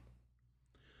 Mm-hmm.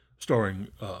 starring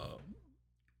Léa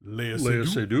Léa Seydoux.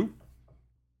 Seydoux.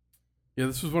 Yeah,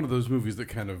 this was one of those movies that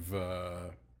kind of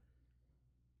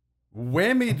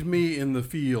whammied me in the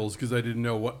feels because I didn't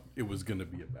know what it was going to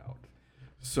be about.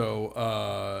 So,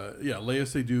 Léa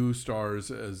Seydoux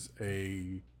stars as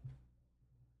a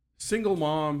single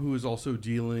mom who is also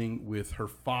dealing with her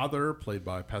father, played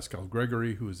by Pascal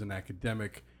Gregory, who is an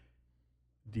academic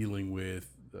dealing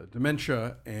with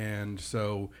dementia. And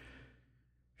so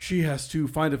she has to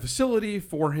find a facility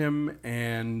for him,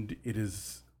 and it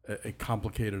is a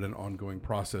complicated and ongoing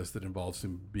process that involves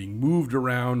him being moved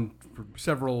around from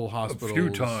several hospitals. A few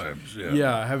times, yeah.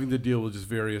 Yeah, having to deal with just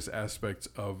various aspects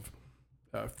of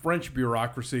French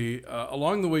bureaucracy.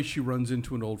 Along the way, she runs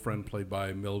into an old friend played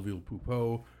by Melville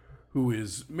Poupeau, who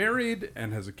is married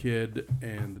and has a kid,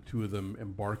 and the two of them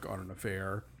embark on an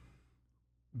affair.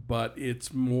 But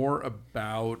it's more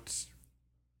about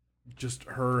just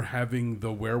her having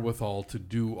the wherewithal to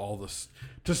do all this,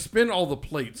 to spin all the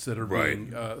plates that are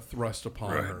being thrust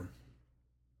upon her.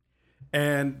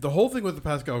 And the whole thing with the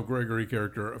Pascal Gregory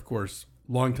character, of course,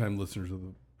 longtime listeners of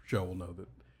the show will know that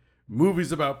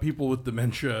movies about people with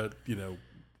dementia, you know,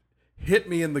 hit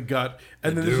me in the gut.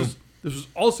 And then this was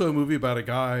also a movie about a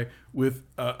guy with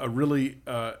a really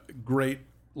great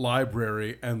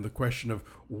library and the question of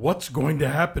what's going to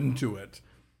happen to it,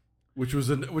 which is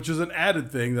an added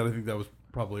thing that I think that was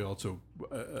probably also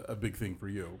a big thing for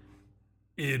you.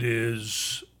 It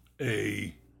is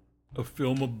a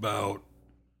film about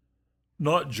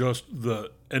not just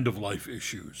the end of life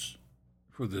issues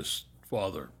for this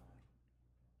father,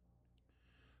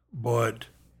 but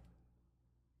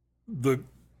the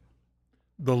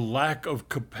lack of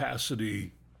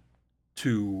capacity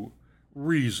to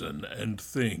reason and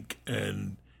think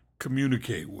and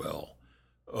communicate well,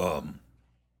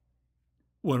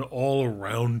 when all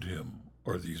around him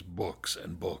are these books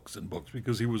and books and books,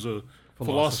 because he was a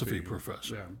philosophy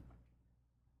professor. Yeah.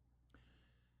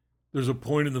 There's a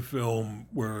point in the film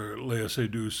where Léa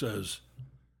Seydoux says,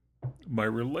 my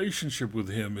relationship with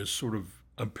him is sort of,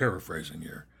 I'm paraphrasing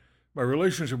here, my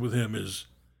relationship with him is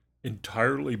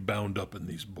entirely bound up in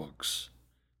these books.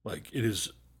 Like, it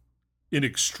is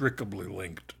inextricably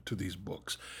linked to these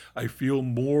books. I feel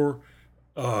more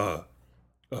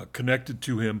connected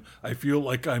to him. I feel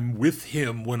like I'm with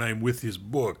him when I'm with his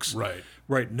books. Right.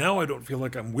 Right now, I don't feel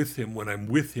like I'm with him when I'm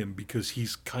with him because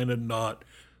he's kind of not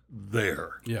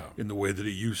there in the way that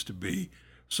he used to be.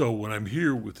 So when I'm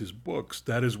here with his books,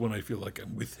 that is when I feel like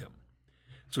I'm with him.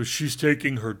 So she's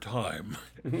taking her time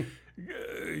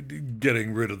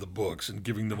getting rid of the books and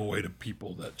giving them away to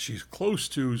people that she's close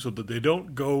to so that they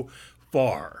don't go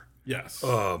far. Yes.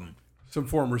 Some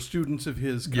former students of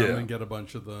his come and get a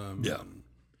bunch of them. Yeah.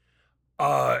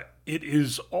 It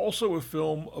is also a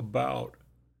film about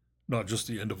not just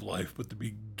the end of life, but the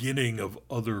beginning of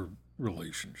other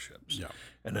relationships. Yeah.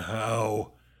 And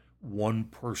how one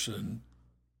person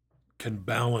can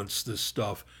balance this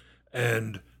stuff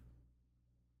and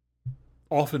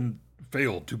often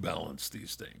fail to balance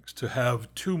these things, to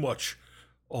have too much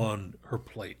on her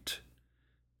plate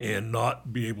and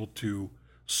not be able to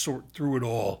sort through it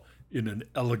all in an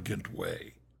elegant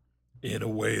way, in a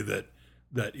way that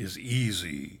is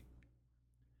easy.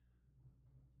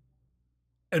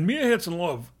 And Mia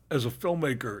Hansen-Løve, as a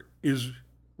filmmaker, is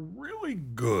really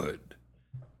good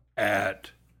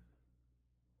at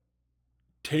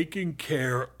taking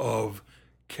care of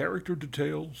character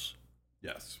details,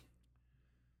 Yes.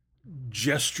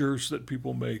 gestures that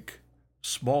people make,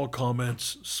 small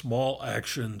comments, small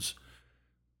actions.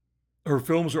 Her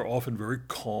films are often very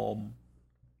calm,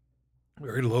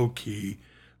 very low key.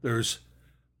 There's,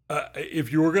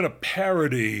 if you were going to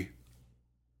parody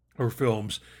her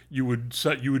films, you would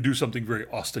do something very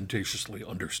ostentatiously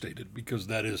understated, because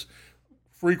that is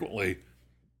frequently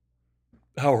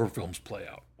how her films play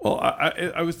out. Well,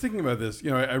 I was thinking about this. You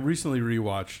know, I recently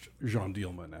rewatched Jean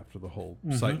Dielman after the whole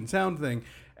Sight and Sound thing,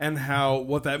 and how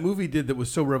what that movie did that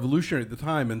was so revolutionary at the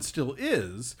time and still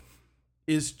is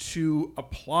is to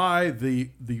apply the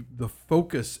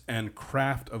focus and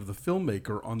craft of the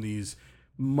filmmaker on these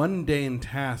mundane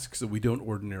tasks that we don't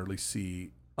ordinarily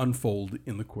see unfold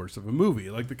in the course of a movie.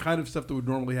 Like the kind of stuff that would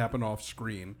normally happen off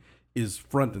screen is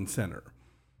front and center.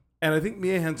 And I think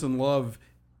Mia Hansen-Løve,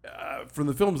 from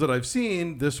the films that I've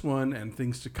seen, this one and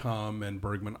Things to Come and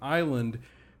Bergman Island,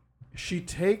 she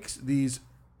takes these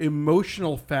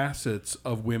emotional facets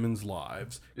of women's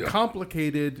lives,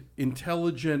 complicated,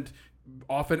 intelligent,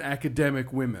 often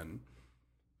academic women,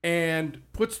 and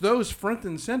puts those front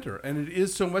and center. And it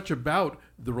is so much about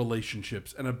the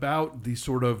relationships and about the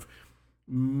sort of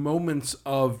moments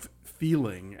of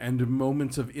feeling and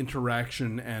moments of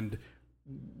interaction and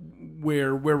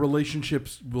where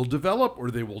relationships will develop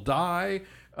or they will die.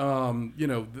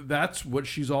 That's what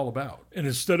she's all about. And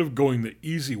instead of going the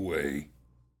easy way,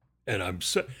 and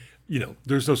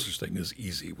there's no such thing as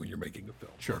easy when you're making a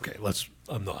film. Sure. Okay,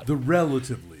 I'm not. The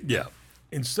relatively. Yeah.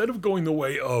 Instead of going the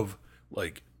way of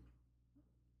like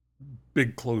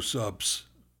big close-ups,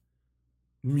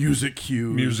 music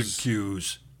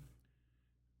cues,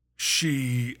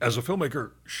 she, as a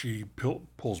filmmaker, she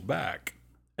pulls back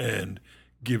and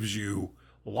gives you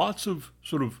lots of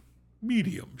sort of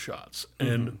medium shots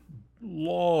and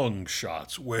long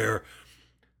shots where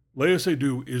Léa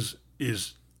Seydoux is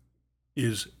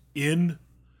in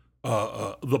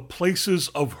the places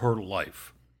of her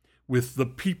life with the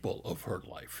people of her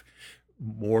life,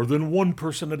 more than one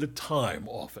person at a time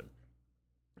often,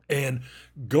 and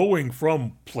going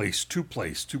from place to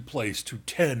place to place to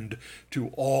tend to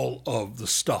all of the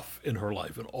stuff in her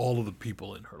life and all of the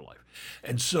people in her life.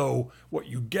 And so what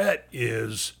you get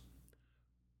is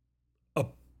a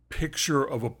picture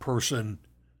of a person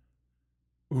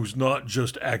who's not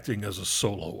just acting as a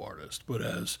solo artist, but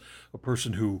as a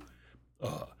person who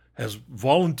has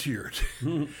volunteered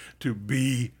to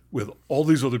be with all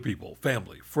these other people,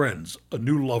 family, friends, a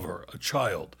new lover, a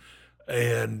child,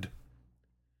 and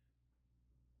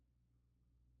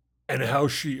how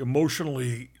she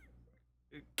emotionally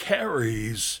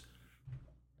carries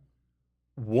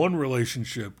one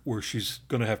relationship where she's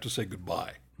going to have to say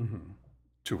goodbye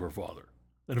to her father.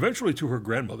 And eventually to her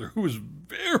grandmother, who is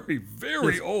very,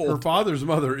 very old. Her father's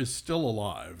mother is still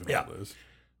alive. Yeah.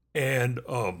 And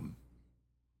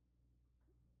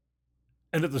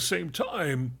at the same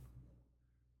time,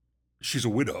 she's a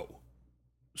widow.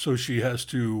 So she has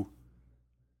to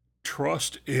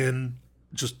trust in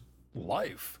just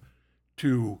life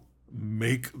to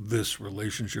make this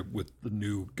relationship with the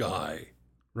new guy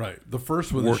right. The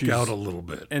first one work out a little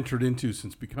bit. Entered into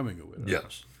since becoming a widow.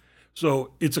 Yes.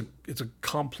 So it's a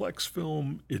complex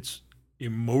film. It's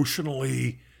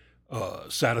emotionally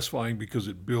satisfying because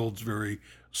it builds very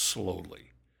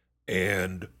slowly.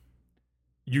 And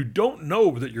you don't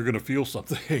know that you're going to feel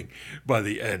something by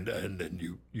the end, and then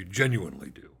you genuinely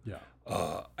do. Yeah.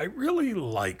 I really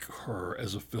like her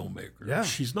as a filmmaker. Yeah.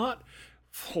 She's not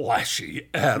flashy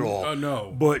at all.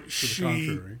 No. But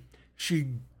contrary. she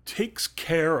takes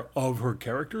care of her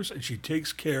characters, and she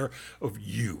takes care of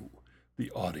you, the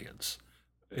audience,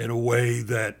 in a way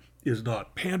that is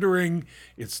not pandering.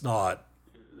 It's not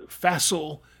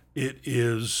facile. It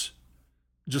is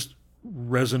just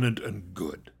resonant and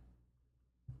good.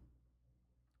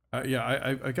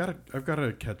 I've got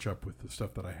to catch up with the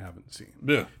stuff that I haven't seen.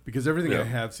 Yeah, because everything I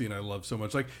have seen, I love so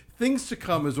much. Like Things to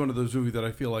Come is one of those movies that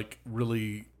I feel like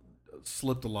really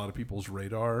slipped a lot of people's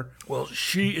radar. Well,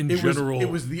 it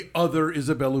was the other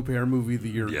Isabelle Huppert movie the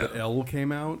year that Elle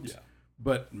came out. Yeah,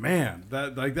 but man,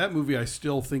 that movie I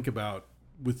still think about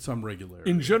with some regularity.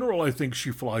 In general, I think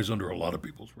she flies under a lot of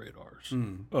people's radars.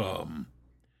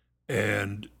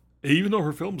 And even though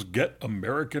her films get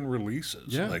American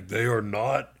releases, like they are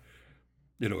not.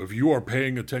 If you are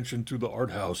paying attention to the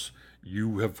art house,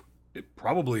 you have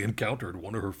probably encountered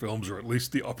one of her films, or at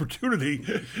least the opportunity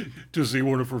to see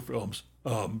one of her films.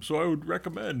 So I would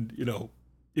recommend,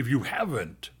 if you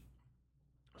haven't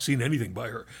seen anything by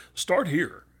her, start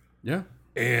here. Yeah.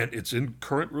 And it's in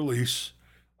current release.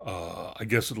 I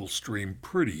guess it'll stream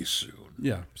pretty soon.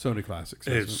 Yeah, Sony Classics.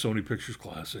 It's Sony Pictures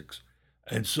Classics.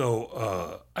 And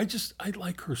so I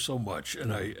like her so much,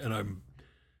 and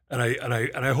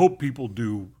I hope people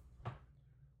do.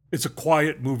 It's a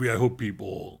quiet movie. I hope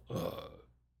people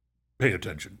pay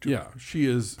attention to. Yeah, she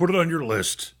is. Put it on your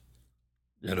list.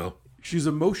 She's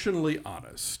emotionally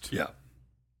honest. Yeah.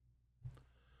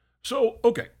 So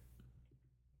okay,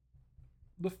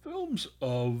 the films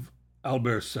of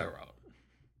Albert Serra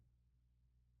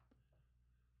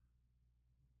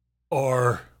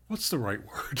are, what's the right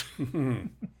word?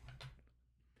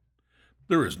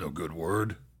 There is no good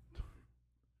word.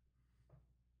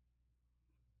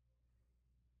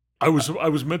 I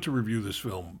was meant to review this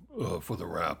film for the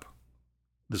Wrap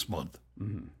this month,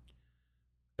 Mm-hmm.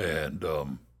 and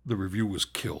the review was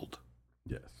killed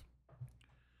Yes.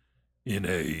 in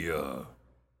a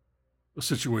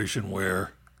situation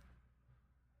where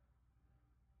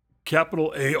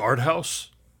capital A art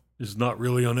house is not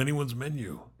really on anyone's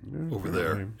menu over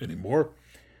there anymore.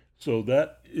 So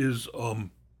that is, who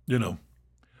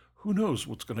knows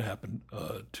what's going to happen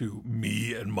to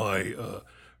me and my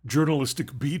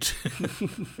journalistic beat at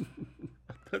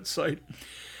that site.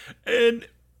 And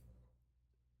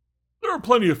there are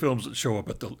plenty of films that show up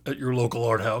at your local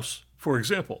art house. For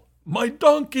example, My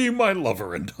Donkey, My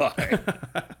Lover, and I.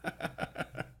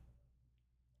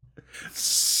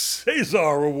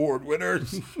 César Award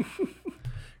winners.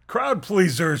 Crowd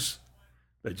pleasers.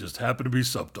 They just happen to be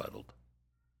subtitled.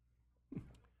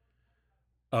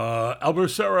 Albert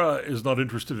Serra is not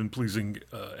interested in pleasing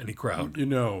any crowd.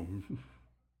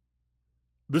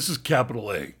 This is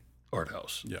capital A art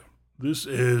house. Yeah. This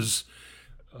is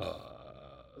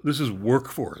work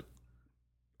for it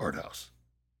art house.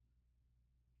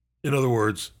 In other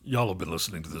words, y'all have been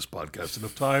listening to this podcast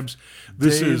enough times.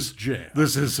 This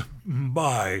is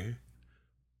my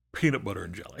peanut butter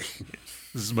and jelly.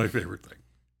 This is my favorite thing.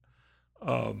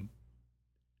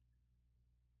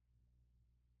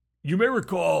 You may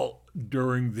recall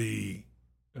during the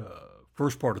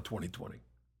first part of 2020,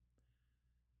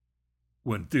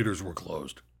 when theaters were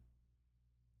closed,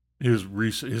 his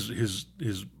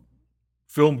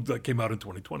film that came out in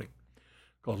 2020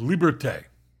 called Liberté.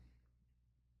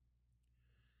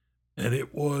 And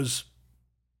it was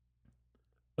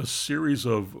a series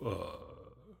of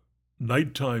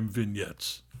nighttime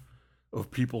vignettes of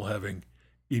people having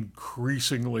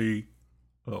increasingly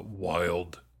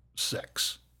wild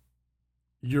sex.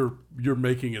 You're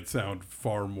making it sound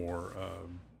far more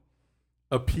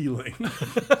appealing.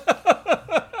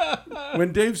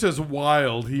 When Dave says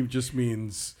wild, he just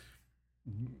means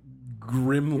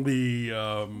grimly.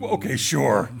 Okay,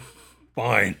 sure,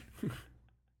 fine.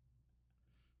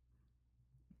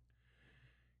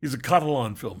 He's a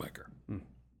Catalan filmmaker.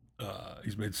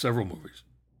 He's made several movies.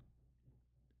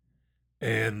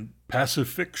 And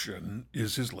Pacifiction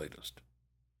is his latest.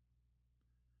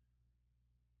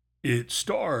 It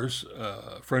stars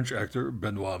French actor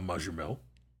Benoît Magimel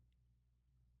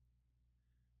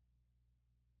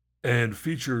and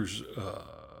features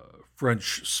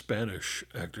French-Spanish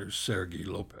actor Sergi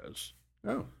Lopez.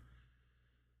 Oh.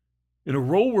 In a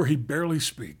role where he barely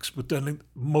speaks, but then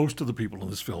most of the people in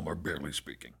this film are barely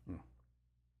speaking.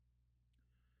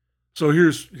 So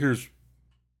here's a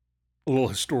little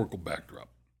historical backdrop.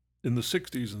 In the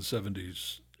 60s and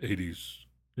 70s, 80s,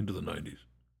 into the 90s,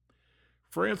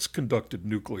 France conducted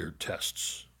nuclear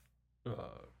tests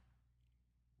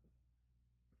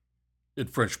in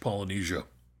French Polynesia.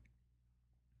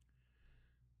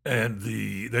 And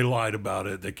they lied about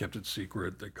it. They kept it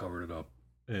secret. They covered it up.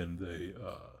 And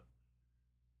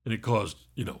it caused,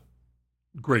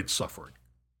 great suffering.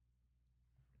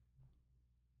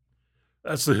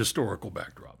 That's the historical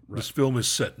backdrop. Right. This film is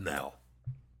set now.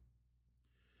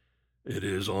 It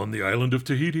is on the island of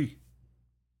Tahiti.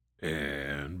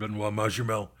 And Benoît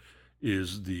Magimel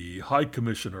is the High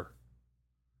Commissioner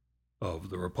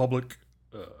of the Republic,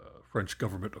 French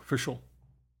government official.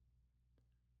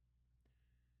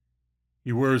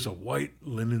 He wears a white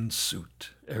linen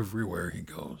suit everywhere he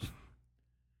goes.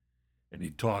 And he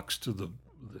talks to the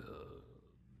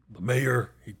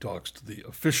mayor. He talks to the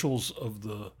officials of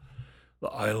the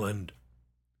island.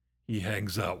 He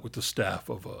hangs out with the staff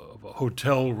of a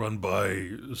hotel run by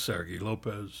Sergi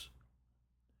Lopez.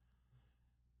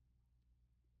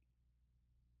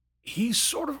 He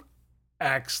sort of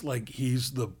acts like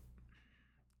he's the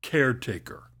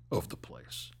caretaker of the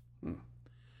place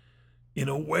in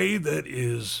a way that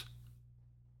is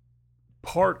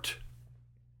part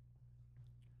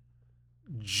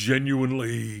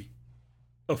genuinely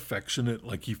affectionate,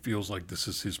 like he feels like this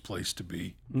is his place to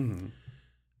be. Mm-hmm.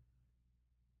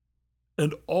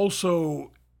 And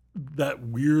also that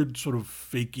weird sort of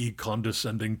fakey,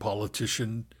 condescending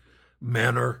politician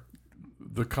manner.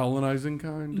 The colonizing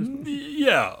kind?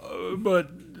 Yeah,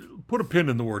 but put a pin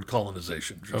in the word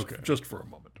colonization just for a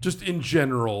moment. Just in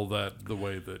general, the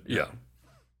way that... Yeah.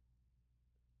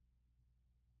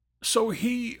 So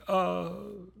he,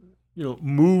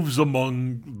 moves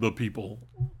among the people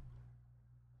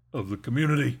of the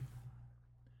community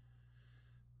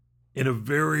in a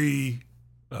very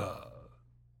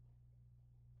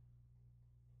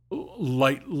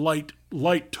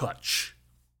light touch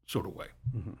sort of way.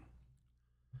 Mm-hmm.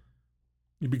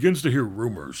 He begins to hear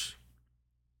rumors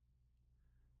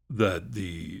that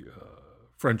the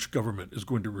French government is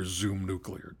going to resume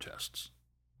nuclear tests.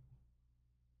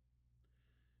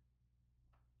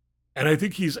 And I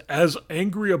think he's as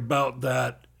angry about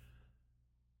that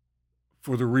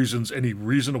for the reasons any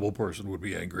reasonable person would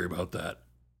be angry about that.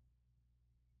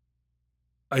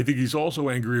 I think he's also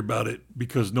angry about it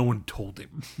because no one told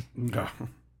him.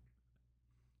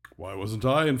 Why wasn't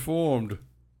I informed?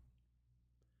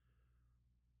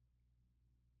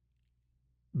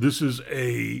 This is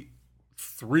a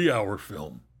 3-hour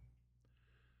film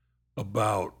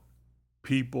about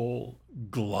people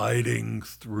gliding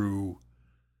through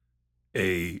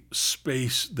a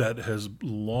space that has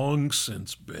long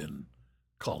since been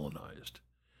colonized,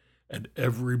 and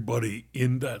everybody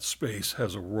in that space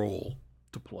has a role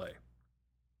to play.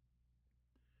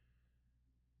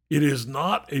 It is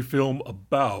not a film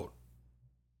about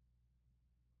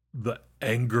the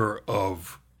anger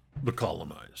of the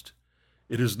colonized.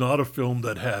 It is not a film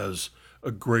that has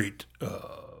a great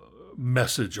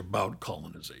message about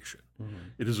colonization. Mm-hmm.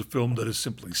 It is a film that is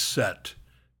simply set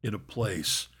in a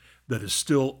place that is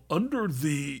still under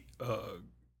the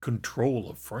control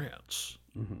of France.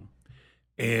 Mm-hmm.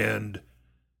 And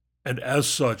as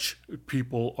such,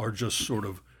 people are just sort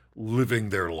of living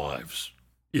their lives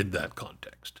in that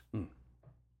context. Mm.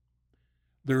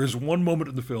 There is one moment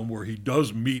in the film where he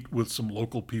does meet with some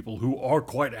local people who are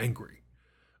quite angry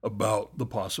about the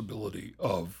possibility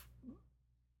of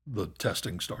the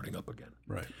testing starting up again.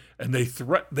 Right. And they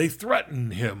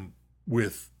threaten him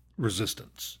with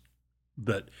resistance.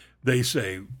 That they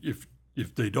say if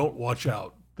they don't watch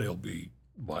out, they'll be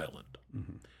violent.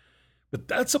 Mm-hmm. But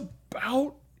that's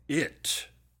about it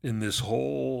in this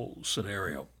whole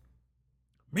scenario.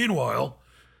 Meanwhile,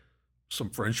 some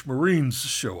French Marines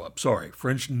show up.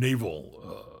 French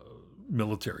naval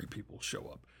military people show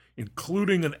up,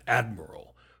 including an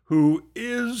admiral who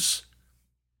is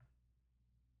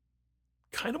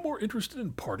kind of more interested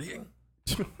in partying.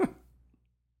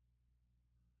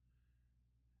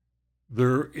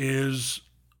 There is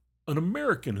an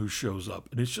American who shows up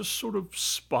and is just sort of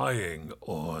spying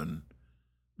on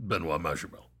Benoit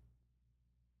Magimel.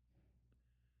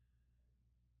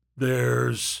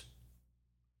 There's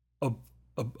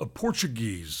a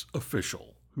Portuguese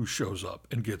official who shows up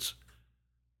and gets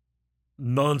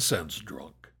nonsense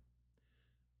drunk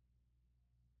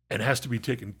and has to be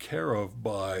taken care of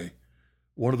by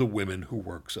one of the women who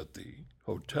works at the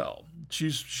hotel.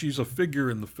 She's a figure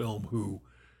in the film who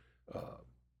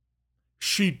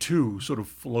she too sort of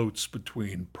floats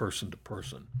between person to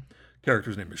person.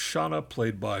 Character's name is Shana,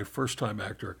 played by first-time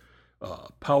actor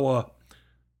Pawa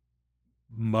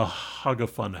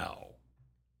Mahagafanau.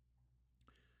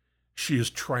 She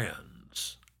is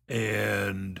trans,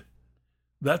 and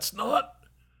that's not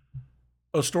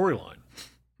a storyline.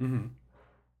 Mm-hmm.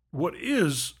 What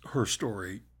is her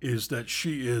story is that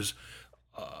she is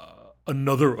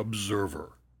another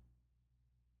observer.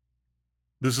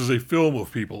 This is a film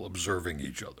of people observing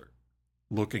each other,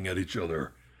 looking at each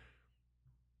other,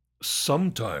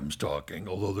 sometimes talking,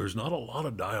 although there's not a lot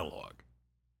of dialogue.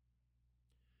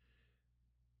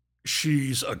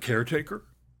 She's a caretaker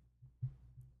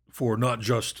for not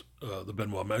just the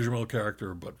Benoit Magimel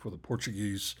character, but for the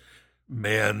Portuguese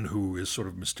man who is sort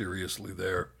of mysteriously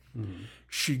there. Mm-hmm.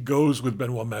 She goes with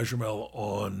Benoit Magimel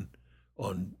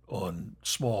on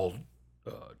small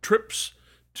trips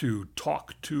to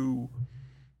talk to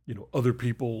other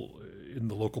people in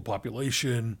the local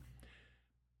population.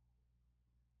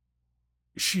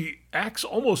 She acts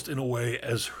almost in a way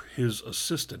as his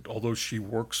assistant, although she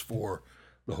works for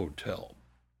the hotel.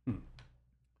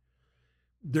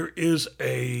 There is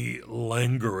a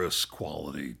languorous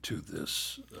quality to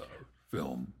this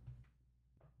film.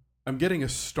 I'm getting a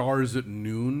Stars at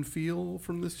Noon feel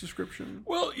from this description.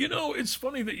 Well, it's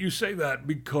funny that you say that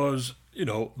because,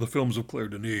 the films of Claire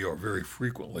Denis are very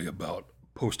frequently about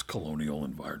post-colonial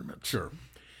environments. Sure.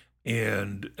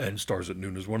 And Stars at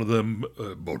Noon is one of them.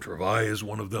 Beau Travail is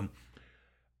one of them.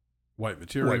 White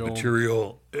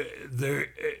Material.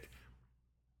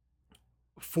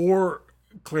 For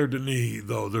Claire Denis,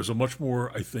 though, there's a much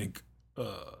more, I think,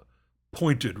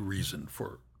 pointed reason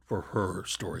for her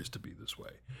stories to be this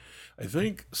way. I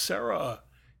think Sarah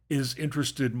is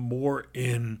interested more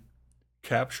in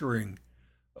capturing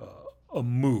a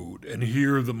mood, and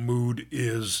here the mood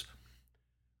is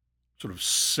sort of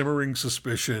simmering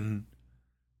suspicion,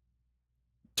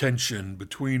 tension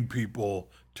between people,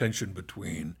 tension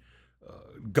between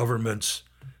governments,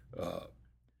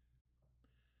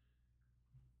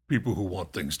 people who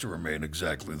want things to remain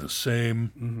exactly the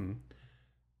same. Mm-hmm.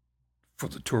 For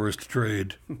the tourist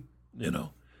trade,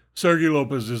 Sergei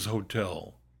Lopez's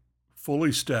hotel,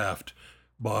 fully staffed,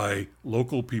 by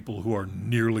local people who are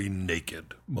nearly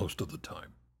naked most of the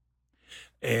time.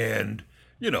 And,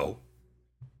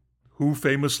 who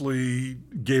famously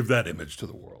gave that image to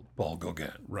the world? Paul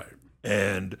Gauguin. Right.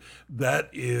 And that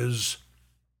is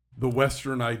the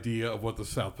Western idea of what the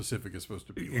South Pacific is supposed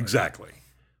to be. Right? Exactly.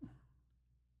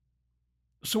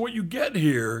 So what you get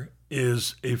here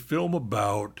is a film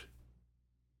about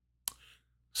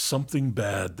something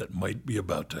bad that might be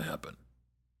about to happen.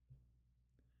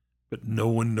 But no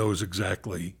one knows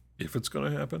exactly if it's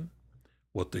going to happen,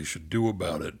 what they should do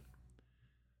about it,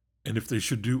 and if they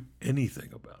should do anything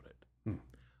about it.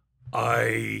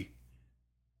 I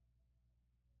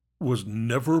was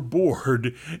never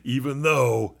bored, even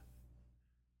though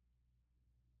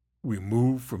we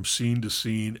move from scene to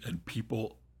scene and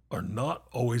people are not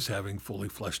always having fully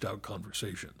fleshed out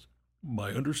conversations.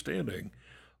 My understanding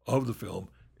of the film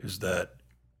is that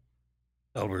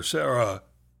Albert Serra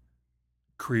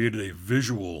created a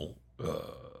visual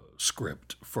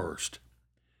script first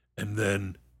and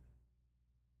then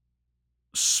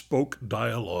spoke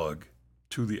dialogue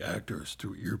to the actors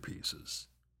through earpieces.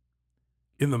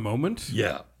 In the moment?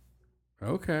 Yeah.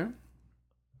 Okay.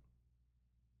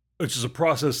 Which is a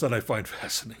process that I find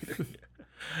fascinating.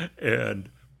 And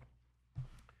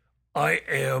I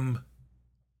am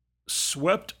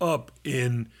swept up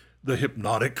in the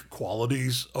hypnotic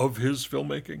qualities of his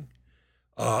filmmaking.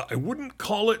 I wouldn't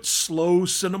call it slow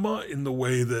cinema in the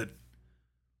way that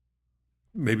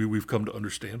maybe we've come to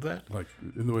understand that. Like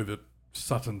in the way that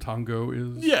Satan Tango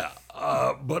is? Yeah,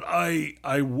 but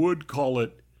I would call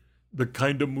it the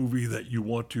kind of movie that you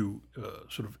want to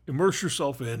sort of immerse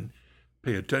yourself in,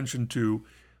 pay attention to,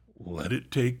 let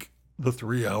it take the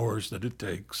 3 hours that it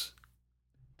takes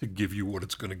to give you what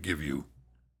it's going to give you.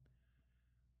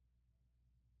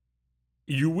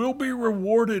 You will be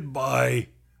rewarded by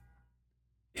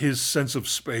his sense of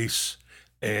space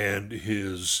and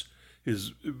his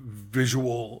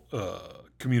visual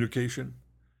communication.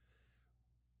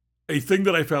 A thing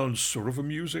that I found sort of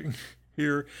amusing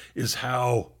here is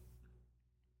how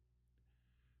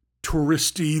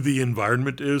touristy the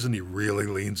environment is, and he really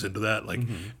leans into that. Like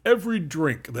every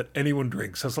drink that anyone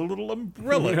drinks has a little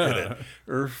umbrella in it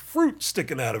or fruit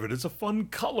sticking out of it. It's a fun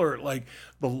color. Like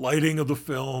the lighting of the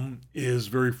film is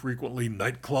very frequently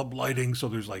nightclub lighting, so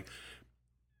there's like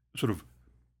sort of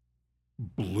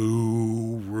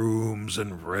blue rooms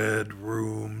and red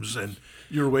rooms, and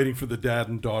you were waiting for the dad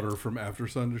and daughter from After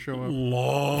Sun to show up?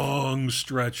 Long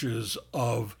stretches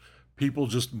of people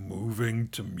just moving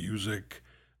to music,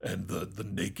 and the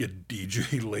naked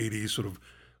DJ lady sort of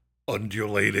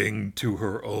undulating to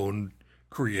her own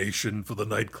creation for the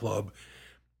nightclub.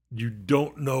 You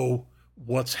don't know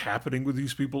what's happening with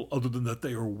these people other than that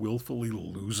they are willfully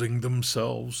losing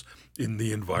themselves in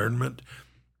the environment.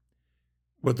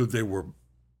 Whether they were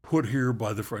put here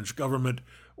by the French government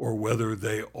or whether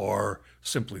they are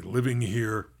simply living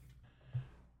here,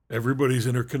 everybody's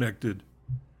interconnected.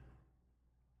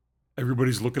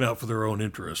 Everybody's looking out for their own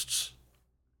interests.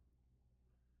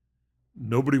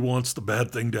 Nobody wants the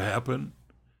bad thing to happen.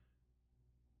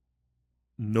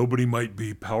 Nobody might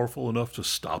be powerful enough to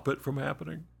stop it from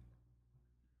happening.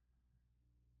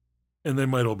 And they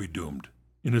might all be doomed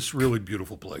in this really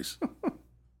beautiful place.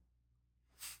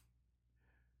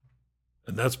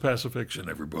 And that's Pacifiction,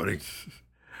 everybody.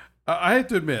 I have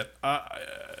to admit,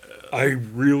 I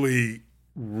really,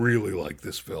 really like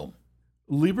this film.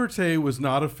 Liberté was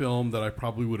not a film that I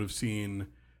probably would have seen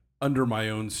under my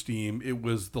own steam. It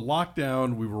was the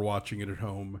lockdown. We were watching it at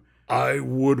home. I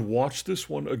would watch this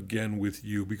one again with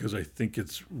you because I think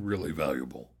it's really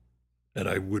valuable. And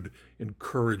I would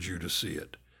encourage you to see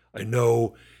it. I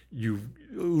know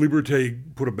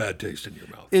Liberté put a bad taste in your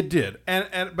mouth. It did.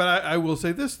 But I will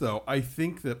say this, though. I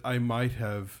think that I might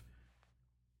have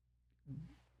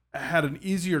had an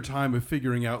easier time of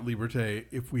figuring out Liberté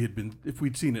if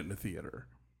we'd seen it in a theater.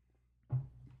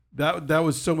 That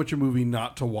was so much a movie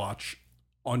not to watch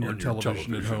on your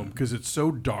television at home because it's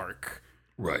so dark.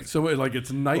 Right. So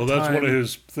it's nighttime. Well, that's one of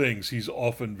his things. He's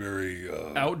often very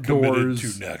outdoors, committed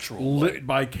to natural lit light.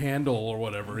 by candle or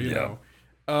whatever. You know.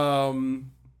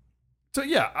 So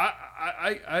yeah,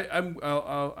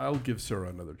 I'll give Serra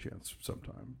another chance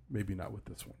sometime. Maybe not with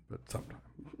this one, but sometime.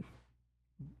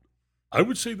 I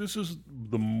would say this is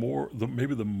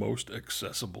maybe the most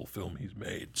accessible film he's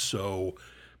made. So,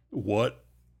 what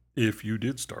if you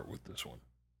did start with this one?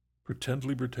 Pretend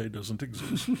Liberté doesn't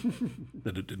exist,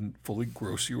 that it didn't fully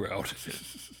gross you out.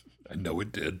 I know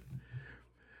it did.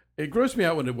 It grossed me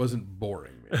out when it wasn't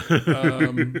boring.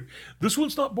 This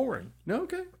one's not boring. No,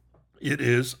 okay. It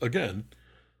is, again,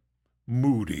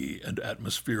 moody and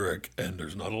atmospheric, and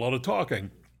there's not a lot of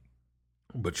talking.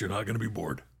 but you're not going to be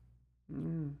bored.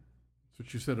 That's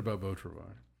what you said about Beau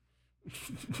Travail.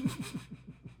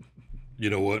 You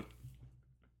know what,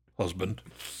 husband?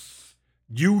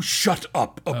 You shut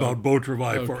up about Beau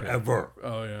Travail forever.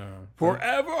 Oh, yeah.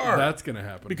 Forever. That's going to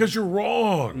happen. Because you're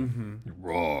wrong. Mm-hmm. You're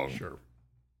wrong. Sure.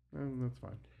 That's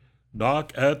fine.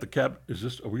 Knock at the cabin.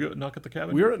 Are we at Knock at the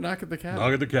Cabin? We're at Knock at the Cabin.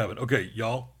 Knock at the Cabin. Okay,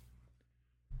 y'all.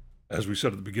 As we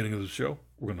said at the beginning of the show,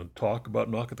 we're going to talk about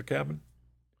Knock at the Cabin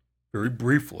very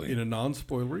briefly. In a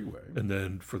non-spoilery way. And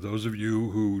then for those of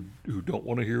you who don't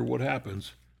want to hear what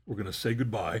happens, we're going to say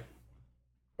goodbye.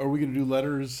 Are we going to do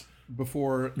letters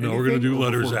before No, we're going to do anything, or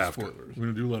letters before after. spoilers? We're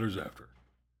going to do letters after.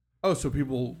 Oh, so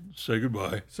people... Say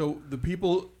goodbye. So the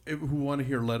people who want to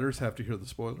hear letters have to hear the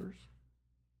spoilers?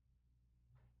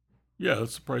 Yeah,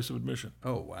 that's the price of admission.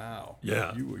 Oh, wow.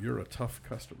 Yeah. You're a tough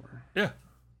customer. Yeah.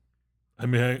 I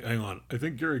mean, hang on. I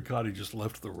think Gary Cotty just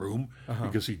left the room Uh-huh.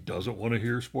 because he doesn't want to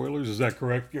hear spoilers. Is that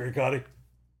correct, Gary Cotty?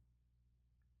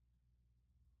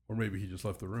 Or maybe he just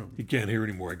left the room. He can't hear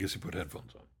anymore. I guess he put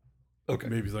headphones on. Okay.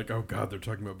 Maybe he's like, oh, God, they're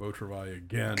talking about Beau Travail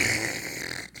again.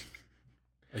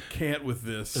 I can't with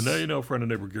this. And now you know friend and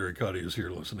neighbor Gary Cotty is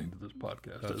here listening to this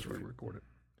podcast That's as we right. record it.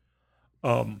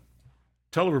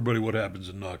 Tell everybody what happens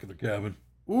in Knock at the Cabin.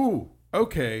 Ooh,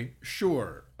 okay,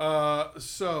 sure.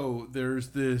 So there's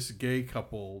this gay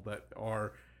couple that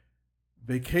are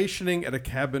vacationing at a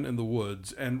cabin in the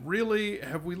woods, and really,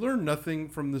 have we learned nothing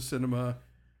from the cinema?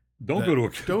 Don't go to a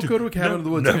cabin in the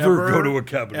woods. Never ever, go to a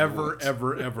cabin in the ever, woods.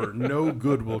 ever. No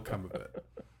good will come of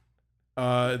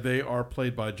it. They are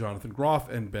played by Jonathan Groff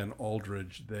and Ben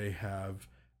Aldridge. They have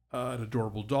an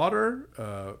adorable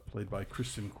daughter, played by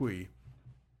Kristen Cui.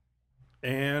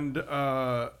 And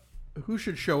who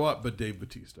should show up but Dave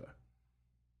Bautista?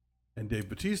 And Dave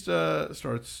Bautista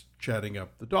starts chatting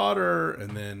up the daughter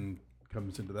and then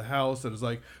comes into the house and is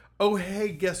like, oh, hey,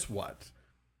 guess what?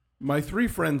 My three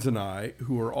friends and I,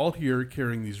 who are all here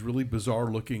carrying these really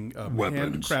bizarre-looking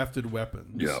Weapons. handcrafted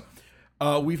weapons,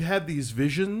 Yeah. we've had these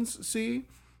visions, see?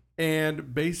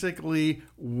 And basically,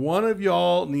 one of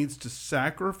y'all needs to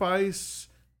sacrifice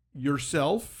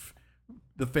yourself.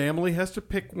 The family has to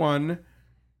pick one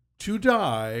to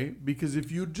die, because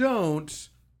if you don't,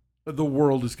 the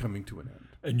world is coming to an end.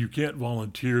 And you can't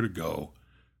volunteer to go.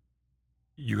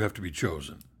 You have to be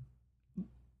chosen.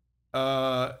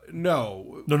 No.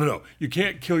 No. You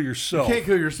can't kill yourself. You can't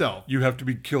kill yourself. You have to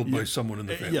be killed by someone in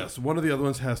the family. Yes, one of the other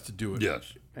ones has to do it.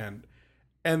 Yes. And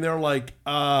they're like,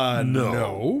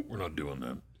 no. We're not doing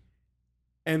that.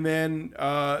 And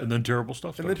then terrible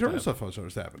stuff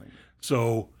starts happening.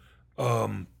 So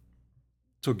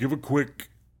give a quick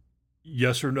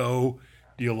yes or no.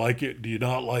 Do you like it? Do you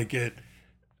not like it?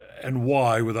 And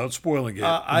why, without spoiling it.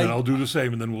 And then I'll do the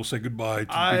same, and then we'll say goodbye to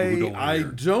people who don't want to hear.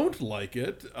 I don't like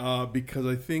it because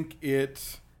I think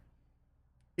it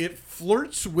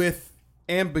flirts with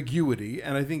ambiguity,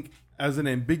 and I think as an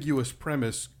ambiguous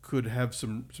premise could have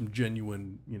some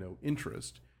genuine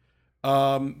interest.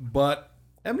 But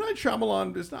M. Night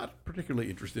Shyamalan is not particularly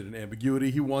interested in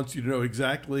ambiguity. He wants you to know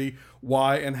exactly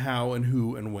why and how and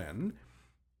who and when.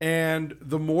 And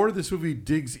the more this movie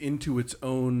digs into its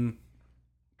own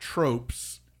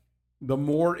tropes, the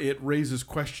more it raises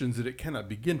questions that it cannot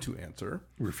begin to answer.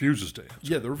 Refuses to answer.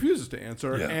 Yeah, that refuses to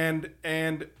answer, Yeah.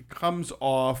 and comes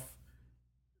off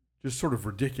just sort of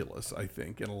ridiculous, I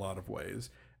think, in a lot of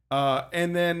ways.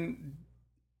 And then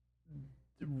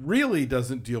really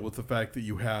doesn't deal with the fact that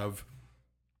you have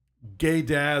gay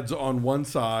dads on one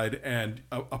side and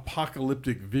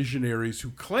apocalyptic visionaries who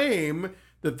claim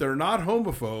that they're not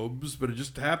homophobes, but it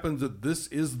just happens that this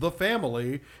is the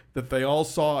family that they all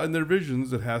saw in their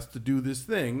visions that has to do this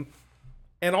thing.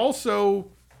 And also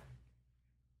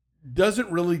doesn't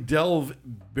really delve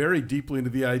very deeply into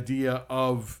the idea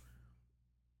of,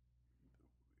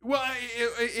 well,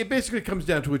 it basically comes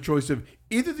down to a choice of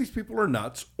either these people are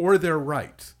nuts or they're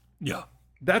right. Yeah.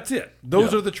 That's it.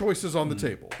 Those Yeah. are the choices on the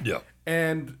table. Yeah.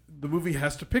 And the movie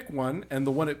has to pick one, and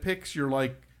the one it picks, you're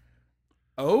like,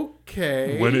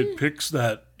 okay. When it picks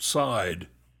that side,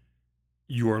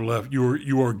 you are left.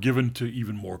 You are given to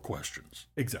even more questions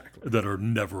Exactly. that are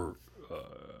never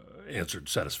answered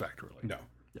satisfactorily. No.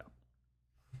 Yeah.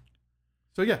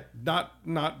 So yeah,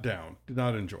 not down. Did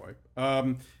not enjoy.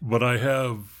 But I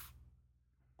have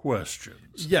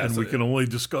questions. Yes. And we can only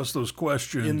discuss those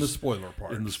questions In the spoiler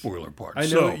part. In the spoiler part. I know.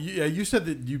 So, You said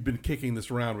that you've been kicking this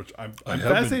around, which I'm I have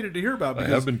fascinated to hear about. I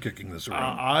Because have been kicking this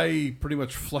around. I pretty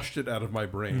much flushed it out of my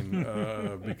brain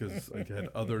because I had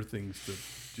other things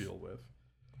to deal with.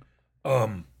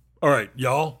 All right,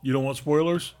 y'all. You don't want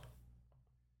spoilers?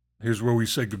 Here's where we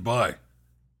say goodbye.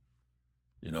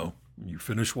 You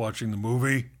finish watching the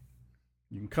movie,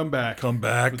 You can come back for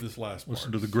this last part.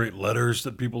 Listen to the great letters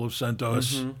that people have sent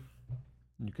us.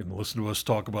 You can listen to us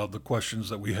talk about the questions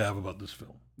that we have about this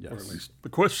film. Yes. Or at least the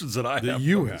questions that I have. That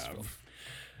you about this film. have.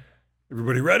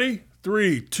 Everybody ready?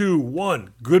 3, 2,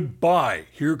 1. Goodbye.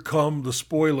 Here come the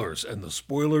spoilers and the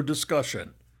spoiler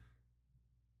discussion.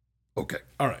 Okay.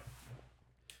 All right.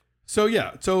 So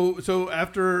yeah, so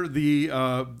after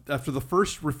the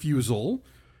first refusal,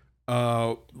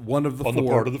 one of the on four, the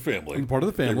part of the family. on the part of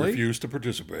the family, They refuse to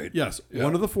participate. yes, Yeah.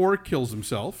 one of the four kills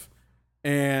himself,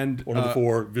 and One of the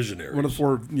four visionaries. one of the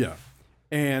four, yeah.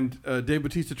 And Dave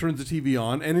Bautista turns the TV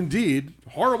on, and indeed,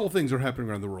 horrible things are happening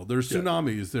around the world. There's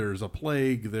tsunamis, there's a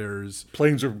plague, there's...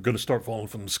 Planes are going to start falling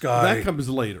from the sky. That comes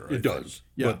later. It does.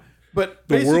 Yeah. But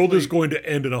the world basically- is going to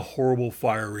end in a horrible,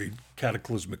 fiery,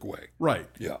 cataclysmic way. Right.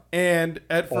 Yeah. And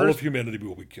at All first... of humanity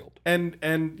will be killed. And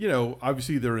you know,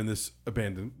 obviously they're in this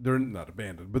they're not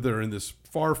abandoned, but they're in this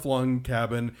far-flung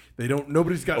cabin.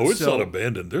 Nobody's got It's not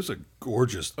abandoned. There's a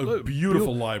gorgeous,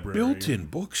 beautiful library. built-in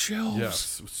bookshelves.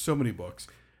 Yes, so many books.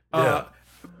 Yeah.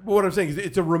 What I'm saying is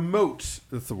it's a remote,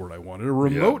 that's the word I wanted, a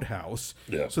remote house.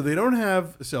 Yeah. So they don't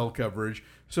have cell coverage,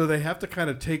 so they have to kind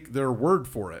of take their word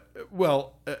for it.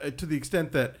 Well, to the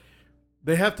extent that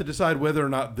they have to decide whether or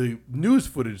not the news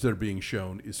footage they're being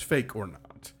shown is fake or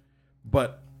not.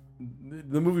 But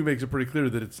the movie makes it pretty clear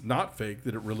that it's not fake,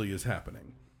 that it really is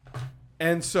happening.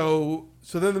 And so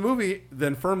then the movie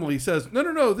then firmly says,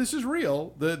 no, this is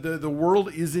real. The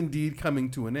world is indeed coming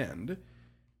to an end.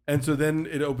 And so then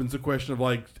it opens the question of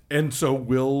like, and so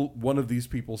will one of these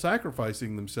people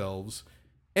sacrificing themselves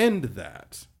end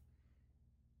that?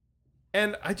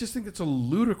 And I just think it's a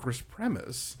ludicrous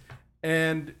premise.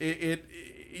 And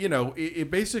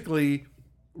it basically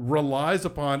relies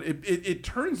upon, it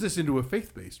turns this into a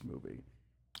faith-based movie.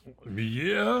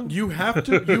 Yeah. You have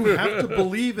to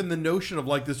believe in the notion of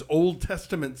like this Old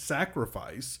Testament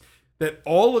sacrifice, that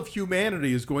all of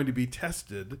humanity is going to be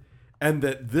tested, and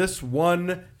that this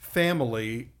one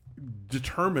family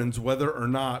determines whether or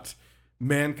not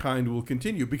mankind will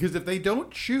continue. Because if they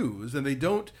don't choose and they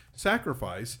don't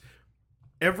sacrifice,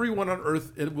 everyone on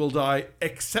earth will die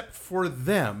except for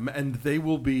them, and they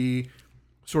will be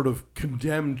sort of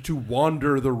condemned to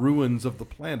wander the ruins of the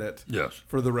planet Yes.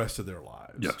 for the rest of their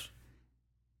lives. Yes.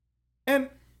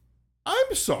 And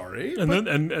I'm sorry. And but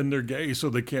then and they're gay, so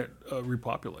they can't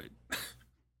repopulate.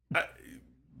 I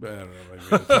don't know if I'm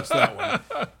going to touch that one.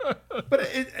 But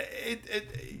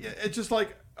it's just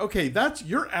like, okay,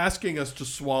 you're asking us to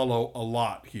swallow a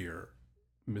lot here,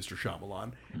 Mr.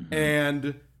 Shyamalan. Mm-hmm.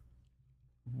 And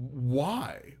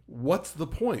why? What's the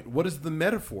point? What is the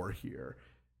metaphor here?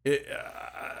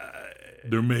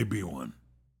 There may be one.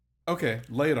 Okay,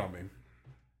 lay it on me.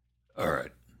 All right.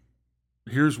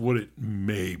 Here's what it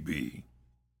may be.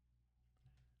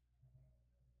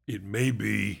 It may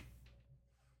be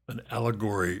an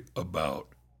allegory about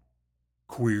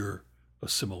queer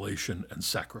assimilation and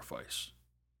sacrifice.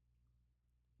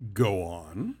 Go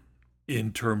on.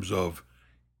 In terms of,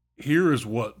 here is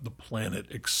what the planet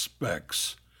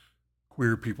expects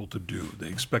queer people to do. They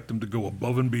expect them to go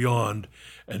above and beyond,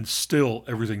 and still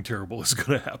everything terrible is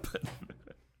going to happen.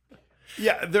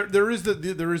 Yeah, there is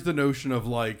the notion of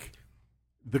like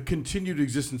the continued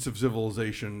existence of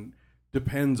civilization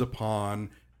depends upon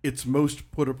its most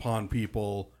put upon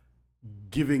people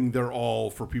giving their all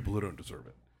for people who don't deserve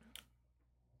it.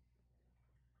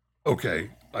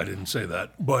 Okay, I didn't say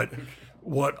that, but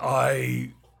what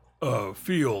I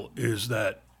feel is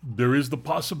that there is the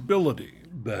possibility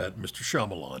that Mr.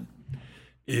 Shyamalan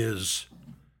is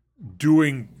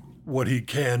doing what he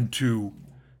can to,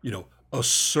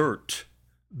 assert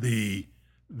the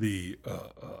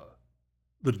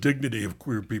dignity of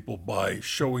queer people by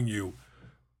showing you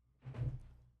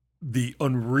the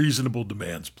unreasonable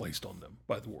demands placed on them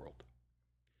by the world.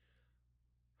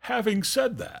 Having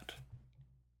said that,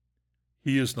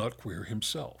 he is not queer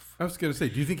himself. I was going to say,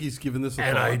 do you think he's given this a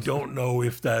And thought? I don't know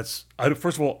if that's...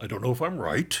 First of all, I don't know if I'm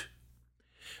right.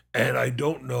 And I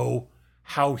don't know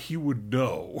how he would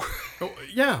know. Oh,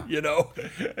 yeah.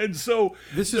 And so...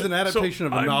 This is an adaptation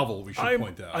of a novel, we should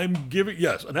point out. I'm giving...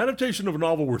 Yes, an adaptation of a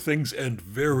novel where things end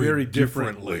very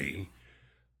differently.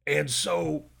 And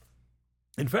so,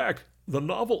 in fact, the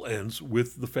novel ends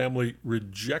with the family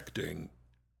rejecting...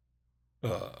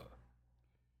 the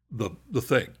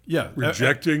thing. Yeah.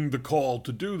 Rejecting the call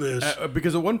to do this.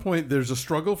 Because at one point there's a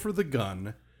struggle for the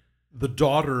gun. The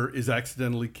daughter is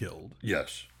accidentally killed.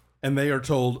 Yes. And they are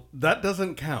told, that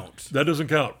doesn't count. That doesn't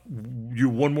count.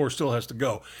 One more still has to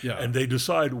go. Yeah. And they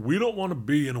decide, we don't want to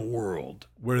be in a world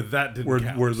where that didn't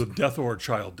count. Where the death of our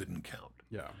child didn't count.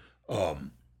 Yeah.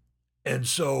 And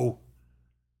so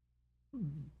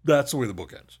that's the way the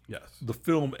book ends. Yes. The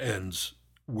film ends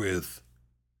with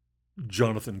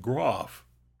Jonathan Groff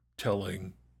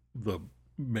telling the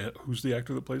man, who's the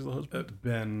actor that plays the husband?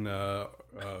 Ben. Oh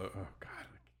God.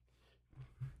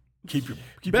 Keep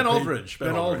Ben your Aldridge.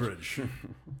 Ben Aldridge.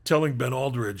 Telling Ben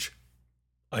Aldridge,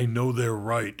 I know they're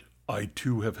right. I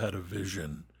too have had a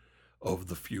vision of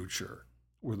the future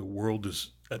where the world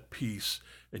is at peace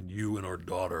and you and our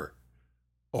daughter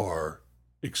are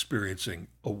experiencing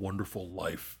a wonderful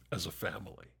life as a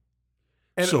family.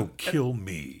 So kill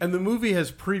me. And the movie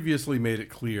has previously made it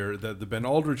clear that the Ben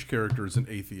Aldridge character is an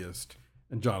atheist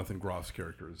and Jonathan Groff's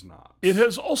character is not. It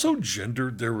has also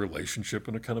gendered their relationship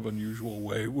in a kind of unusual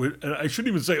way. And I shouldn't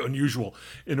even say unusual,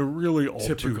 in a really all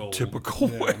too typical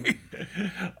way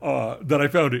that I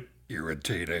found it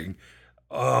irritating.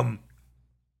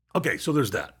 Okay, so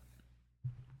there's that.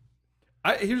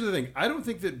 Here's the thing. I don't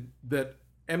think that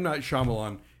M. Night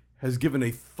Shyamalan has given a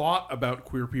thought about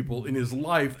queer people in his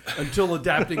life until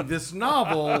adapting this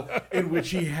novel in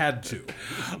which he had to.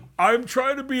 I'm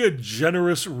trying to be a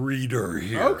generous reader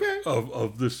here Okay.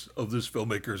 of this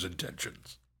filmmaker's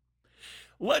intentions.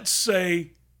 Let's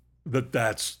say that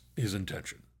that's his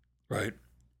intention, right?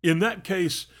 In that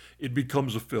case, it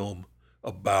becomes a film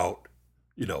about,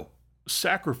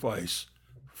 sacrifice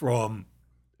from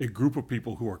a group of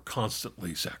people who are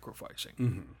constantly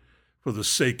sacrificing for the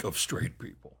sake of straight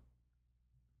people.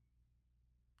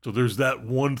 So there's that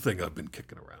one thing I've been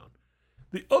kicking around.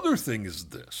 The other thing is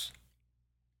this.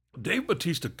 Dave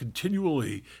Bautista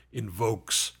continually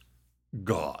invokes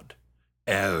God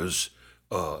as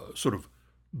sort of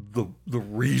the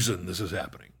reason this is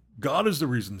happening. God is the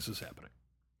reason this is happening.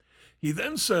 He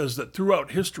then says that throughout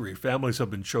history, families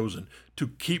have been chosen to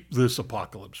keep this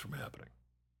apocalypse from happening.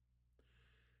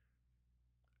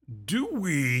 Do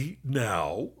we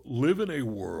now live in a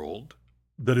world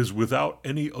that is without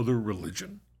any other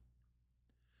religion?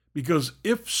 Because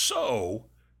if so,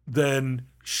 then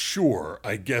sure,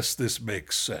 I guess this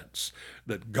makes sense.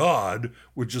 That God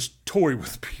would just toy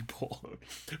with people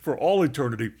for all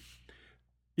eternity,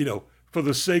 for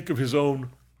the sake of his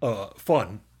own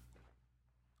fun,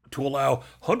 to allow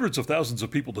hundreds of thousands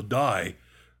of people to die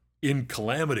in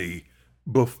calamity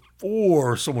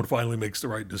before someone finally makes the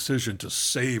right decision to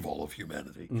save all of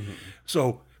humanity.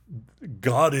 So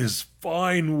God is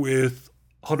fine with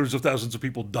hundreds of thousands of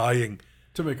people dying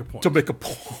to make a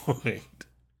point.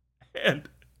 And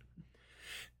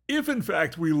if in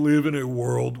fact we live in a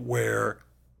world where,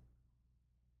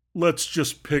 let's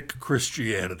just pick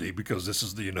Christianity because this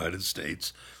is the United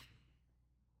States.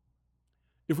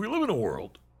 If we live in a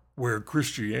world where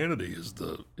Christianity is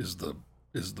the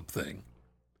thing,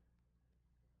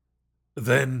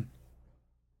 then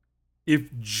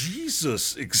if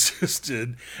Jesus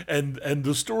existed and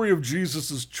the story of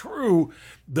Jesus is true,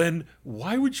 then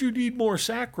why would you need more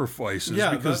sacrifices?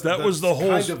 Yeah, because that was the whole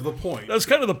kind of the point. That's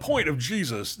kind of the point of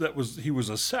Jesus. He was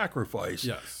a sacrifice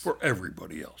Yes. for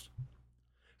everybody else.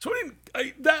 So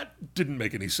that didn't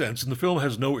make any sense, and the film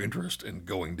has no interest in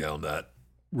going down that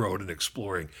road and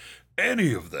exploring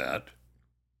any of that.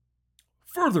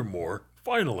 Furthermore,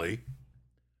 finally,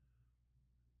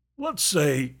 let's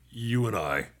say you and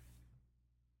I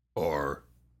are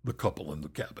the couple in the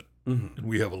cabin, and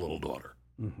we have a little daughter.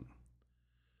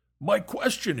 My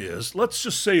question is, let's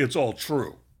just say it's all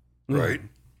true, right?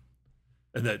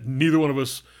 And that neither one of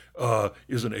us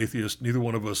is an atheist. Neither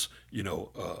one of us,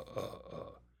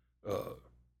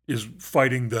 is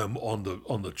fighting them on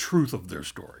the truth of their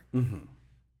story.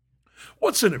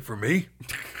 What's in it for me?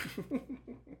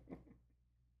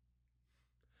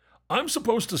 I'm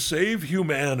supposed to save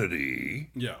humanity.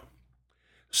 Yeah.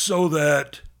 So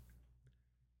that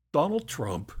Donald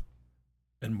Trump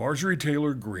and Marjorie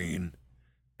Taylor Greene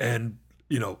and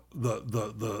the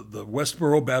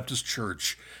Westboro Baptist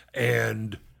Church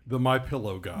and the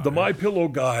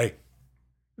MyPillow guy,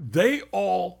 they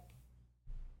all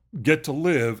get to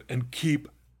live and keep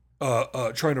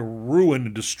trying to ruin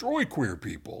and destroy queer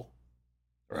people,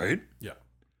 right? Yeah.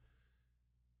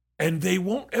 And they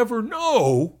won't ever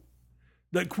know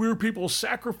that queer people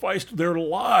sacrificed their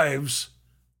lives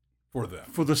for them,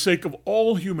 for the sake of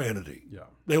all humanity. Yeah.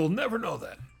 They will never know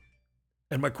that.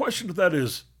 And my question to that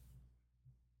is,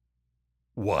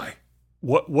 why?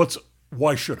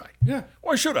 Why should I? Yeah.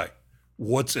 Why should I?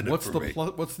 What's in it for me?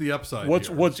 What's the upside?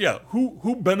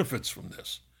 Who benefits from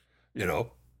this?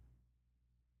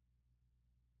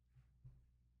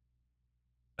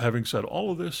 Having said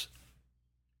all of this,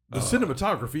 the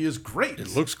cinematography is great.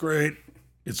 It looks great.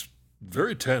 It's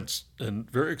very tense and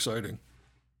very exciting.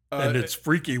 And it's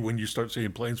freaky when you start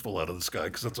seeing planes fall out of the sky,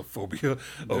 because that's a phobia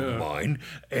of mine.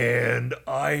 And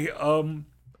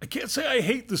I can't say I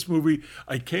hate this movie.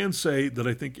 I can say that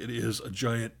I think it is a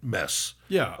giant mess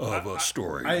of a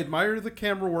story. I admire the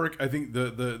camera work. I think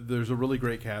there's a really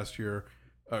great cast here.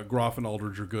 Groff and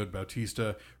Aldridge are good.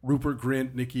 Bautista, Rupert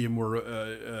Grint, Nikki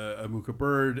Amuka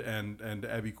Bird, and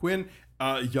Abby Quinn.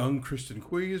 Young Kristen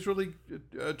Cui is really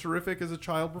terrific as a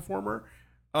child performer.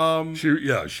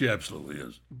 She absolutely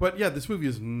is. But yeah, this movie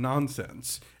is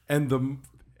nonsense. And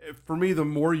for me, the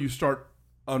more you start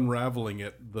unraveling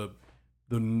it, the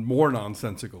more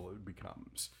nonsensical it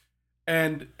becomes.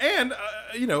 And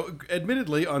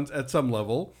admittedly, at some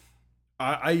level,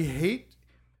 I hate.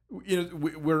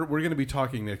 We're going to be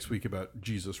talking next week about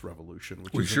Jesus Revolution,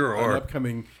 which is an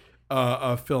upcoming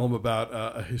film about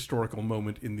a historical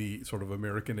moment in the sort of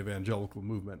American evangelical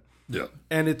movement. Yeah,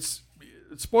 and it's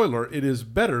spoiler, it is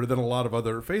better than a lot of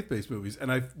other faith-based movies. And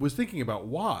I was thinking about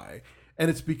why, and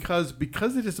it's because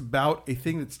it is about a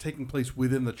thing that's taking place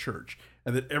within the church,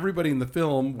 and that everybody in the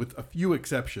film, with a few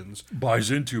exceptions,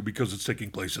 buys into because it's taking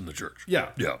place in the church. Yeah.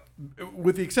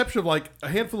 With the exception of like a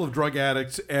handful of drug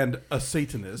addicts and a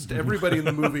Satanist, everybody in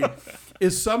the movie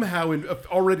is somehow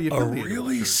already affiliated. A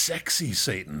really sexy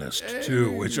Satanist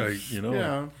too, which how are you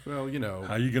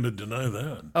going to deny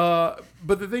that?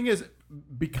 But the thing is,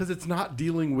 because it's not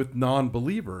dealing with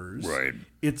non-believers, right?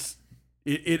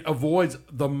 It avoids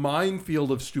the minefield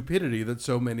of stupidity that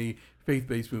so many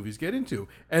faith-based movies get into.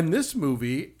 And this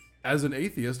movie, as an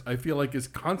atheist, I feel like is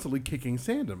constantly kicking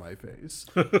sand in my face.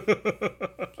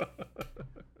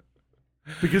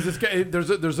 Because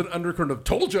there's an undercurrent of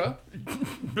told ya.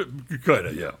 Kind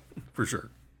of, yeah, for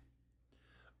sure.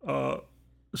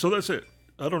 So that's it.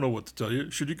 I don't know what to tell you.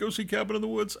 Should you go see Cabin in the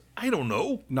Woods? I don't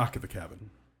know. Knock at the Cabin.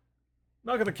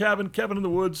 Knock at the Cabin, Cabin in the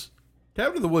Woods.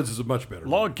 Cabin in the Woods is a much better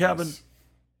log movie. cabin.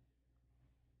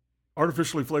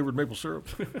 Artificially flavored maple syrup.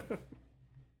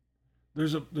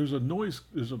 There's a noise.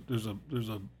 There's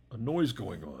a noise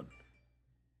going on.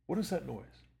 What is that noise?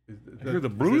 I hear the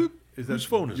bloop. Whose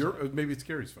phone is that? Maybe it's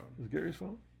Gary's phone. Is it Gary's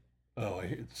phone? Oh,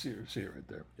 I see it right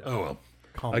there. Yeah. Oh well.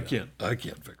 Calm I down.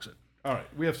 can't fix it. All right,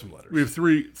 we have some letters. We have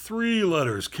three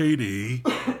letters. KD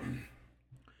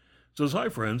says, "Hi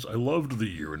friends, I loved the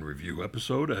Year in Review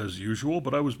episode as usual,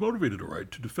 but I was motivated to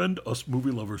write to defend us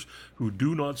movie lovers who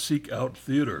do not seek out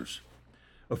theaters.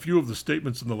 A few of the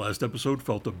statements in the last episode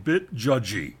felt a bit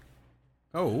judgy."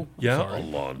 Oh, sorry.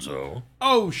 Alonzo.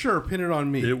 Oh, sure, pin it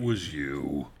on me. It was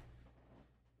you.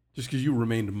 Just because you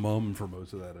remained mum for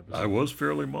most of that episode. I was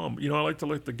fairly mum. I like to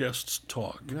let the guests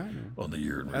talk on the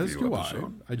Year in Review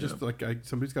episode. I just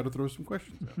somebody's got to throw some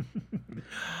questions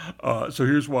out. So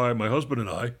here's why my husband and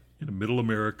I, in a middle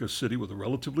America city with a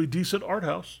relatively decent art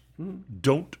house,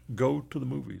 don't go to the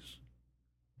movies.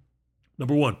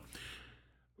 Number one,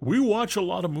 we watch a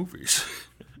lot of movies.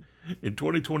 In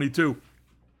 2022,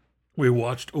 we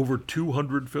watched over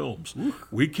 200 films. Ooh.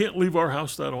 We can't leave our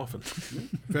house that often.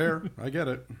 Fair, I get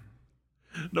it.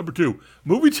 Number two,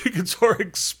 movie tickets are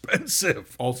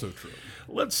expensive. Also true.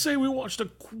 Let's say we watched a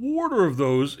quarter of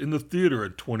those in the theater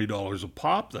at $20 a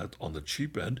pop. That's on the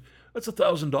cheap end. That's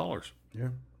 $1,000. Yeah.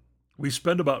 We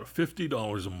spend about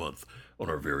 $50 a month on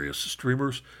our various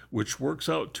streamers, which works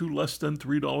out to less than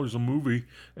 $3 a movie,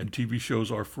 and TV shows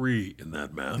are free in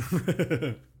that math.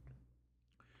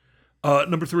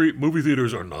 Number three, movie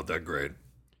theaters are not that great.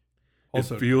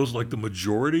 Also, it feels like the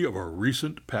majority of our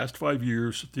recent past 5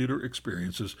 years theater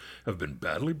experiences have been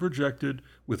badly projected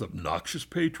with obnoxious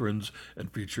patrons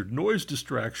and featured noise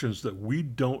distractions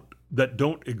that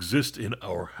don't exist in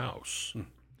our house.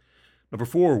 Number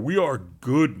four, we are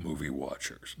good movie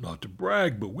watchers. Not to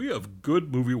brag, but we have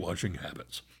good movie watching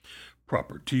habits.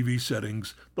 Proper TV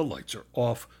settings, the lights are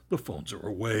off, the phones are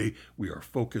away, we are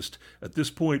focused. At this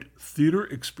point, theater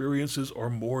experiences are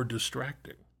more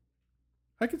distracting.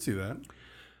 I can see that.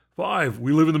 5,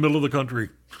 we live in the middle of the country.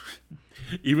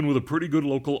 Even with a pretty good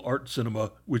local art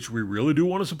cinema, which we really do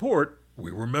want to support,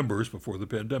 we were members before the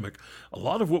pandemic, a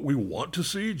lot of what we want to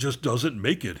see just doesn't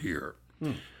make it here.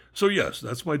 So yes,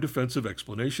 that's my defensive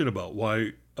explanation about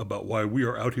why we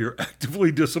are out here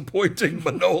actively disappointing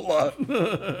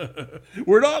Manola.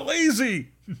 We're not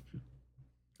lazy.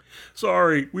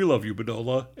 Sorry, we love you,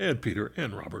 Manola, and Peter,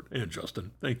 and Robert, and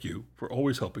Justin. Thank you for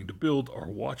always helping to build our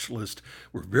watch list.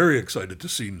 We're very excited to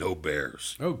see No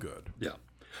Bears. Oh, good. Yeah.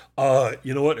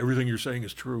 You know what? Everything you're saying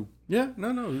is true. Yeah,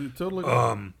 no, totally.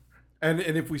 And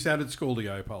if we sounded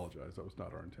scoldy, I apologize. That was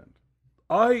not our intent.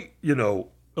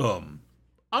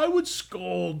 I would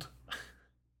scold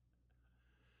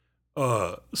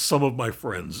some of my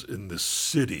friends in this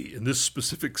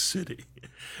specific city,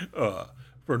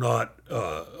 for not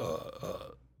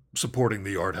supporting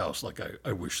the art house like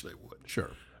I wish they would.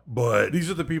 Sure. But These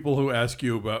are the people who ask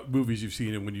you about movies you've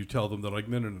seen, and when you tell them, they're like,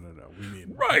 no, we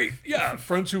mean... right, yeah,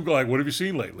 friends who go like, what have you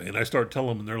seen lately? And I start telling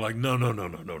them, and they're like, no,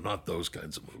 not those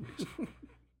kinds of movies.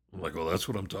 I'm like, well, that's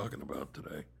what I'm talking about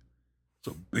today.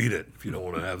 So beat it if you don't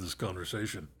want to have this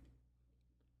conversation.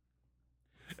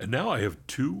 And now I have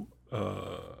two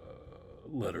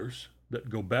letters that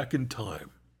go back in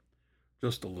time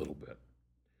just a little bit.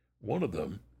 One of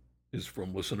them is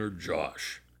from listener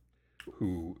Josh,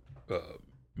 who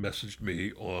messaged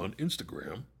me on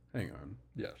Instagram. Hang on.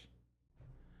 Yes.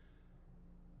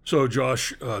 So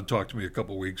Josh talked to me a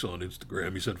couple weeks on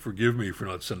Instagram. He said, forgive me for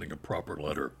not sending a proper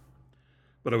letter,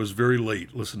 but I was very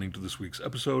late listening to this week's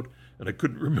episode, and I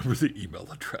couldn't remember the email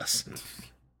address.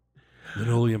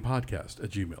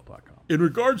 linoleumpodcast@gmail.com. In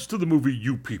regards to the movie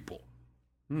You People,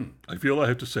 I feel I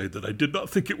have to say that I did not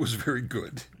think it was very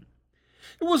good.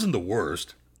 It wasn't the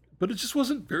worst, but it just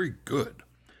wasn't very good.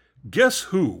 Guess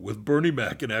Who with Bernie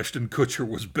Mac and Ashton Kutcher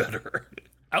was better.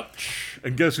 Ouch.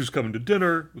 And Guess Who's Coming to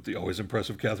Dinner with the always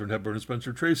impressive Katharine Hepburn and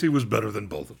Spencer Tracy was better than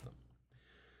both of them.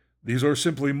 These are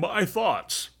simply my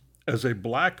thoughts as a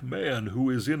black man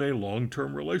who is in a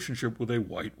long-term relationship with a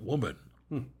white woman.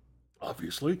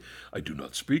 Obviously, I do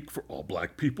not speak for all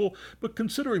black people, but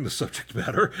considering the subject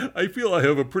matter, I feel I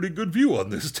have a pretty good view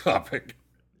on this topic.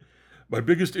 My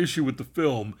biggest issue with the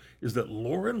film is that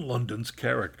Lauren London's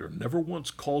character never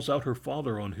once calls out her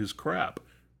father on his crap.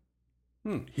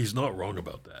 He's not wrong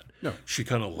about that. No. She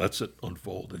kind of lets it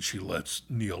unfold, and she lets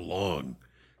Neil Long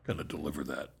kind of deliver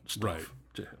that stuff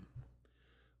to him.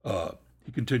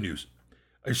 He continues,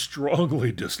 I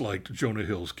strongly disliked Jonah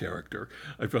Hill's character.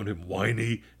 I found him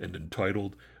whiny and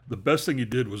entitled. The best thing he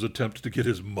did was attempt to get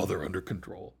his mother under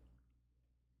control.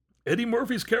 Eddie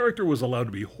Murphy's character was allowed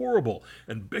to be horrible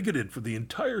and bigoted for the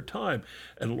entire time,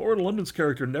 and Lauren London's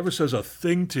character never says a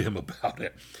thing to him about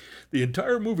it. The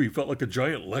entire movie felt like a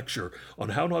giant lecture on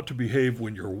how not to behave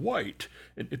when you're white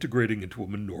and integrating into a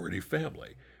minority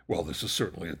family. While this is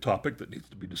certainly a topic that needs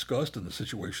to be discussed and the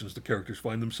situations the characters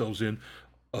find themselves in,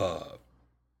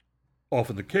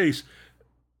 often the case,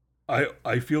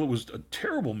 I feel it was a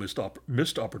terrible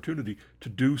missed opportunity to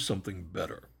do something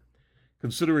better.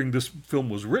 Considering this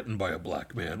film was written by a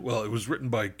black man, well, it was written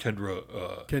by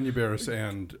Kenya Barris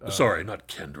and... sorry, not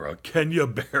Kendra. Kenya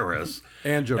Barris.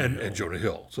 and Jonah Hill. And Jonah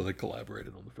Hill. So they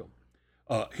collaborated on the film.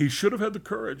 He should have had the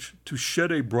courage to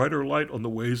shed a brighter light on the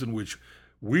ways in which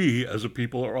we, as a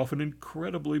people, are often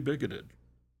incredibly bigoted.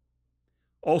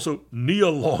 Also, Nia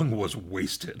Long was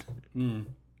wasted.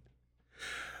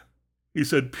 He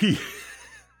said,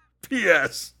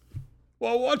 P.S.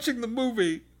 While watching the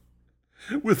movie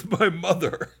with my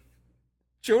mother,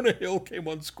 Jonah Hill came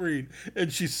on screen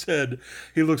and she said,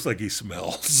 he looks like he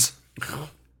smells.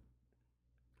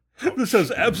 This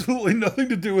has absolutely nothing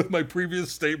to do with my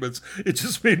previous statements. It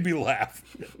just made me laugh.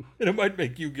 And it might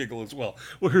make you giggle as well.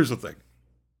 Well, here's the thing.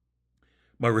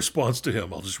 My response to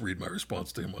him, I'll just read my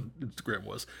response to him on Instagram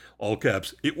was, all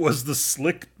caps, it was the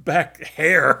slicked back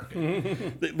hair.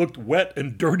 It looked wet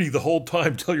and dirty the whole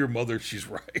time. Tell your mother she's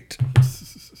right.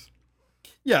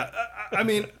 Yeah, I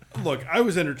mean, look, I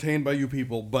was entertained by You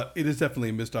People, but it is definitely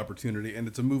a missed opportunity, and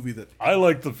it's a movie that I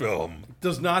like the film.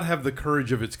 Does not have the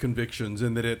courage of its convictions,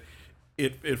 in that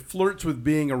it flirts with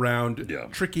being around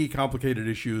tricky, complicated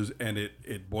issues, and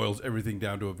it boils everything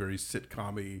down to a very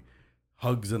sitcom-y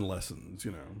hugs and lessons,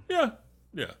 you know.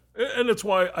 Yeah, and that's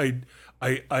why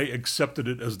I accepted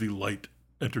it as the light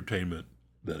entertainment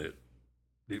that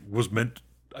it was meant,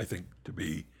 I think, to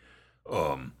be.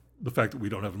 The fact that we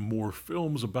don't have more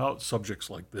films about subjects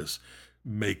like this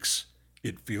makes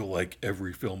it feel like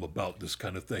every film about this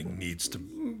kind of thing needs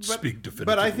to speak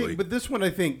definitively. But this one,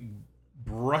 I think,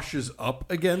 brushes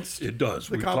up against it does.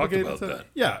 The We've talked about stuff. that.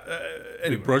 Yeah.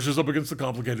 Anyway. It brushes up against the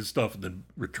complicated stuff and then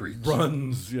retreats.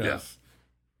 Runs, yes.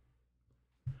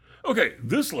 Yeah. Okay,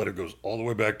 this letter goes all the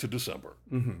way back to December.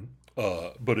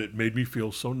 But it made me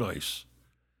feel so nice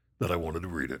that I wanted to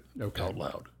read it out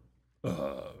loud.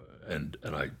 And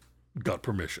I got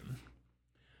permission.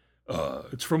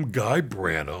 It's from Guy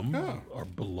Branum, our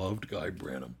beloved Guy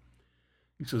Branum.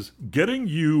 He says, getting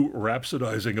you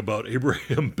rhapsodizing about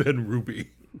Abraham Ben Ruby,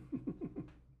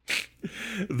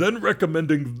 then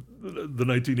recommending the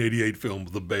 1988 film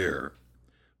The Bear,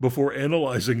 before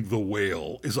analyzing The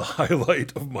Whale is a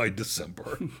highlight of my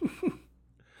December.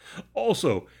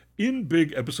 Also, in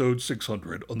Big Episode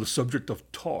 600, on the subject of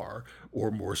tar,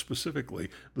 or more specifically,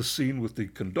 the scene with the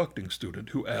conducting student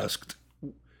you asked,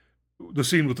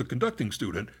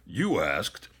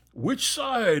 which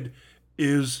side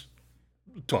is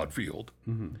Todd Field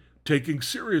taking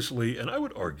seriously, and I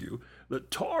would argue, that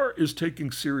Tar is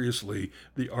taking seriously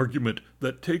the argument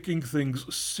that taking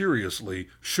things seriously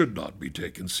should not be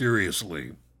taken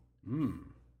seriously.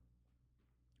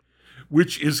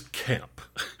 Which is camp,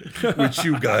 which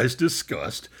you guys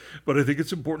discussed. But I think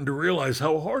it's important to realize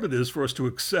how hard it is for us to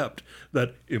accept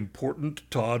that important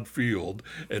Todd Field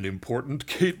and important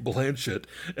Kate Blanchett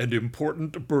and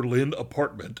important Berlin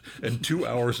Apartment and 2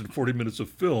 hours and 40 minutes of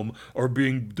film are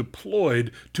being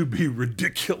deployed to be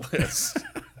ridiculous.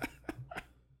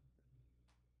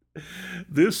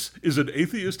 This is an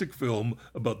atheistic film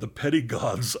about the petty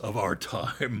gods of our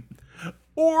time.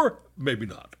 Or maybe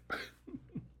not.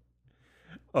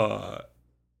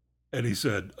 And he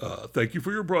said, thank you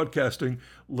for your broadcasting.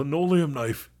 Linoleum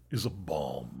Knife is a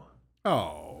balm.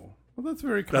 Oh, well, that's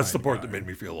very kind. That's the part that made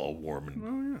me feel all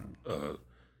warm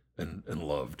and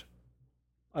loved.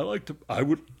 I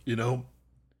would,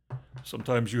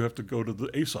 sometimes you have to go to the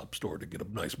Aesop store to get a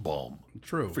nice balm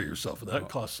for yourself, and that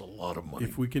costs a lot of money.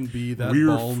 If we can be that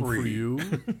balm for you,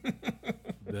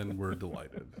 then we're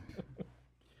delighted.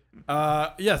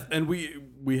 Yes, and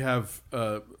we have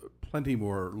plenty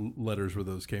more letters where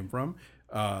those came from.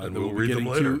 And that we'll be read them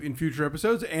later in future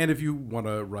episodes. And if you want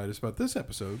to write us about this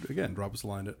episode, again, drop us a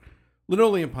line at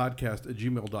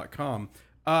linoleumpodcast@gmail.com.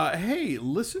 Hey,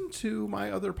 listen to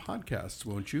my other podcasts,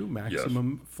 won't you?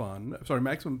 Maximum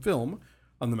Film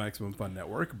on the Maximum Fun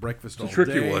Network. Breakfast All Day. It's a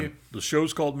tricky one. The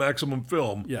show's called Maximum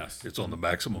Film. Yes. It's on the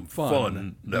Maximum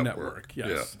Fun Network.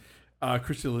 Yes. Yeah.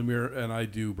 Christy Lemire and I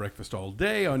do Breakfast All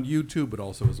Day on YouTube, but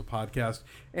also as a podcast.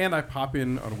 And I pop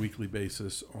in on a weekly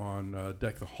basis on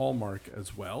Deck the Hallmark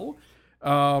as well.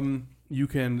 You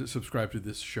can subscribe to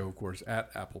this show, of course,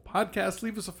 at Apple Podcasts.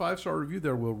 Leave us a 5-star review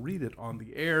there. We'll read it on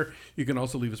the air. You can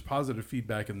also leave us positive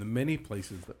feedback in the many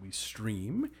places that we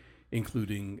stream,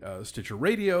 including Stitcher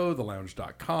Radio,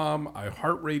 TheLounge.com,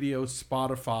 iHeartRadio,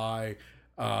 Spotify,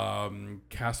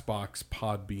 Castbox,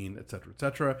 Podbean, etc.,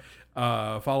 etc.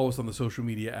 Follow us on the social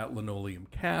media at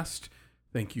LinoleumCast.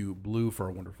 Thank you, Blue, for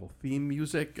our wonderful theme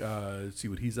music. See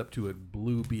what he's up to at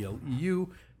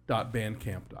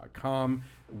bluebleu.bandcamp.com.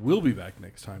 We'll be back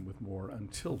next time with more.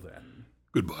 Until then,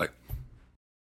 goodbye.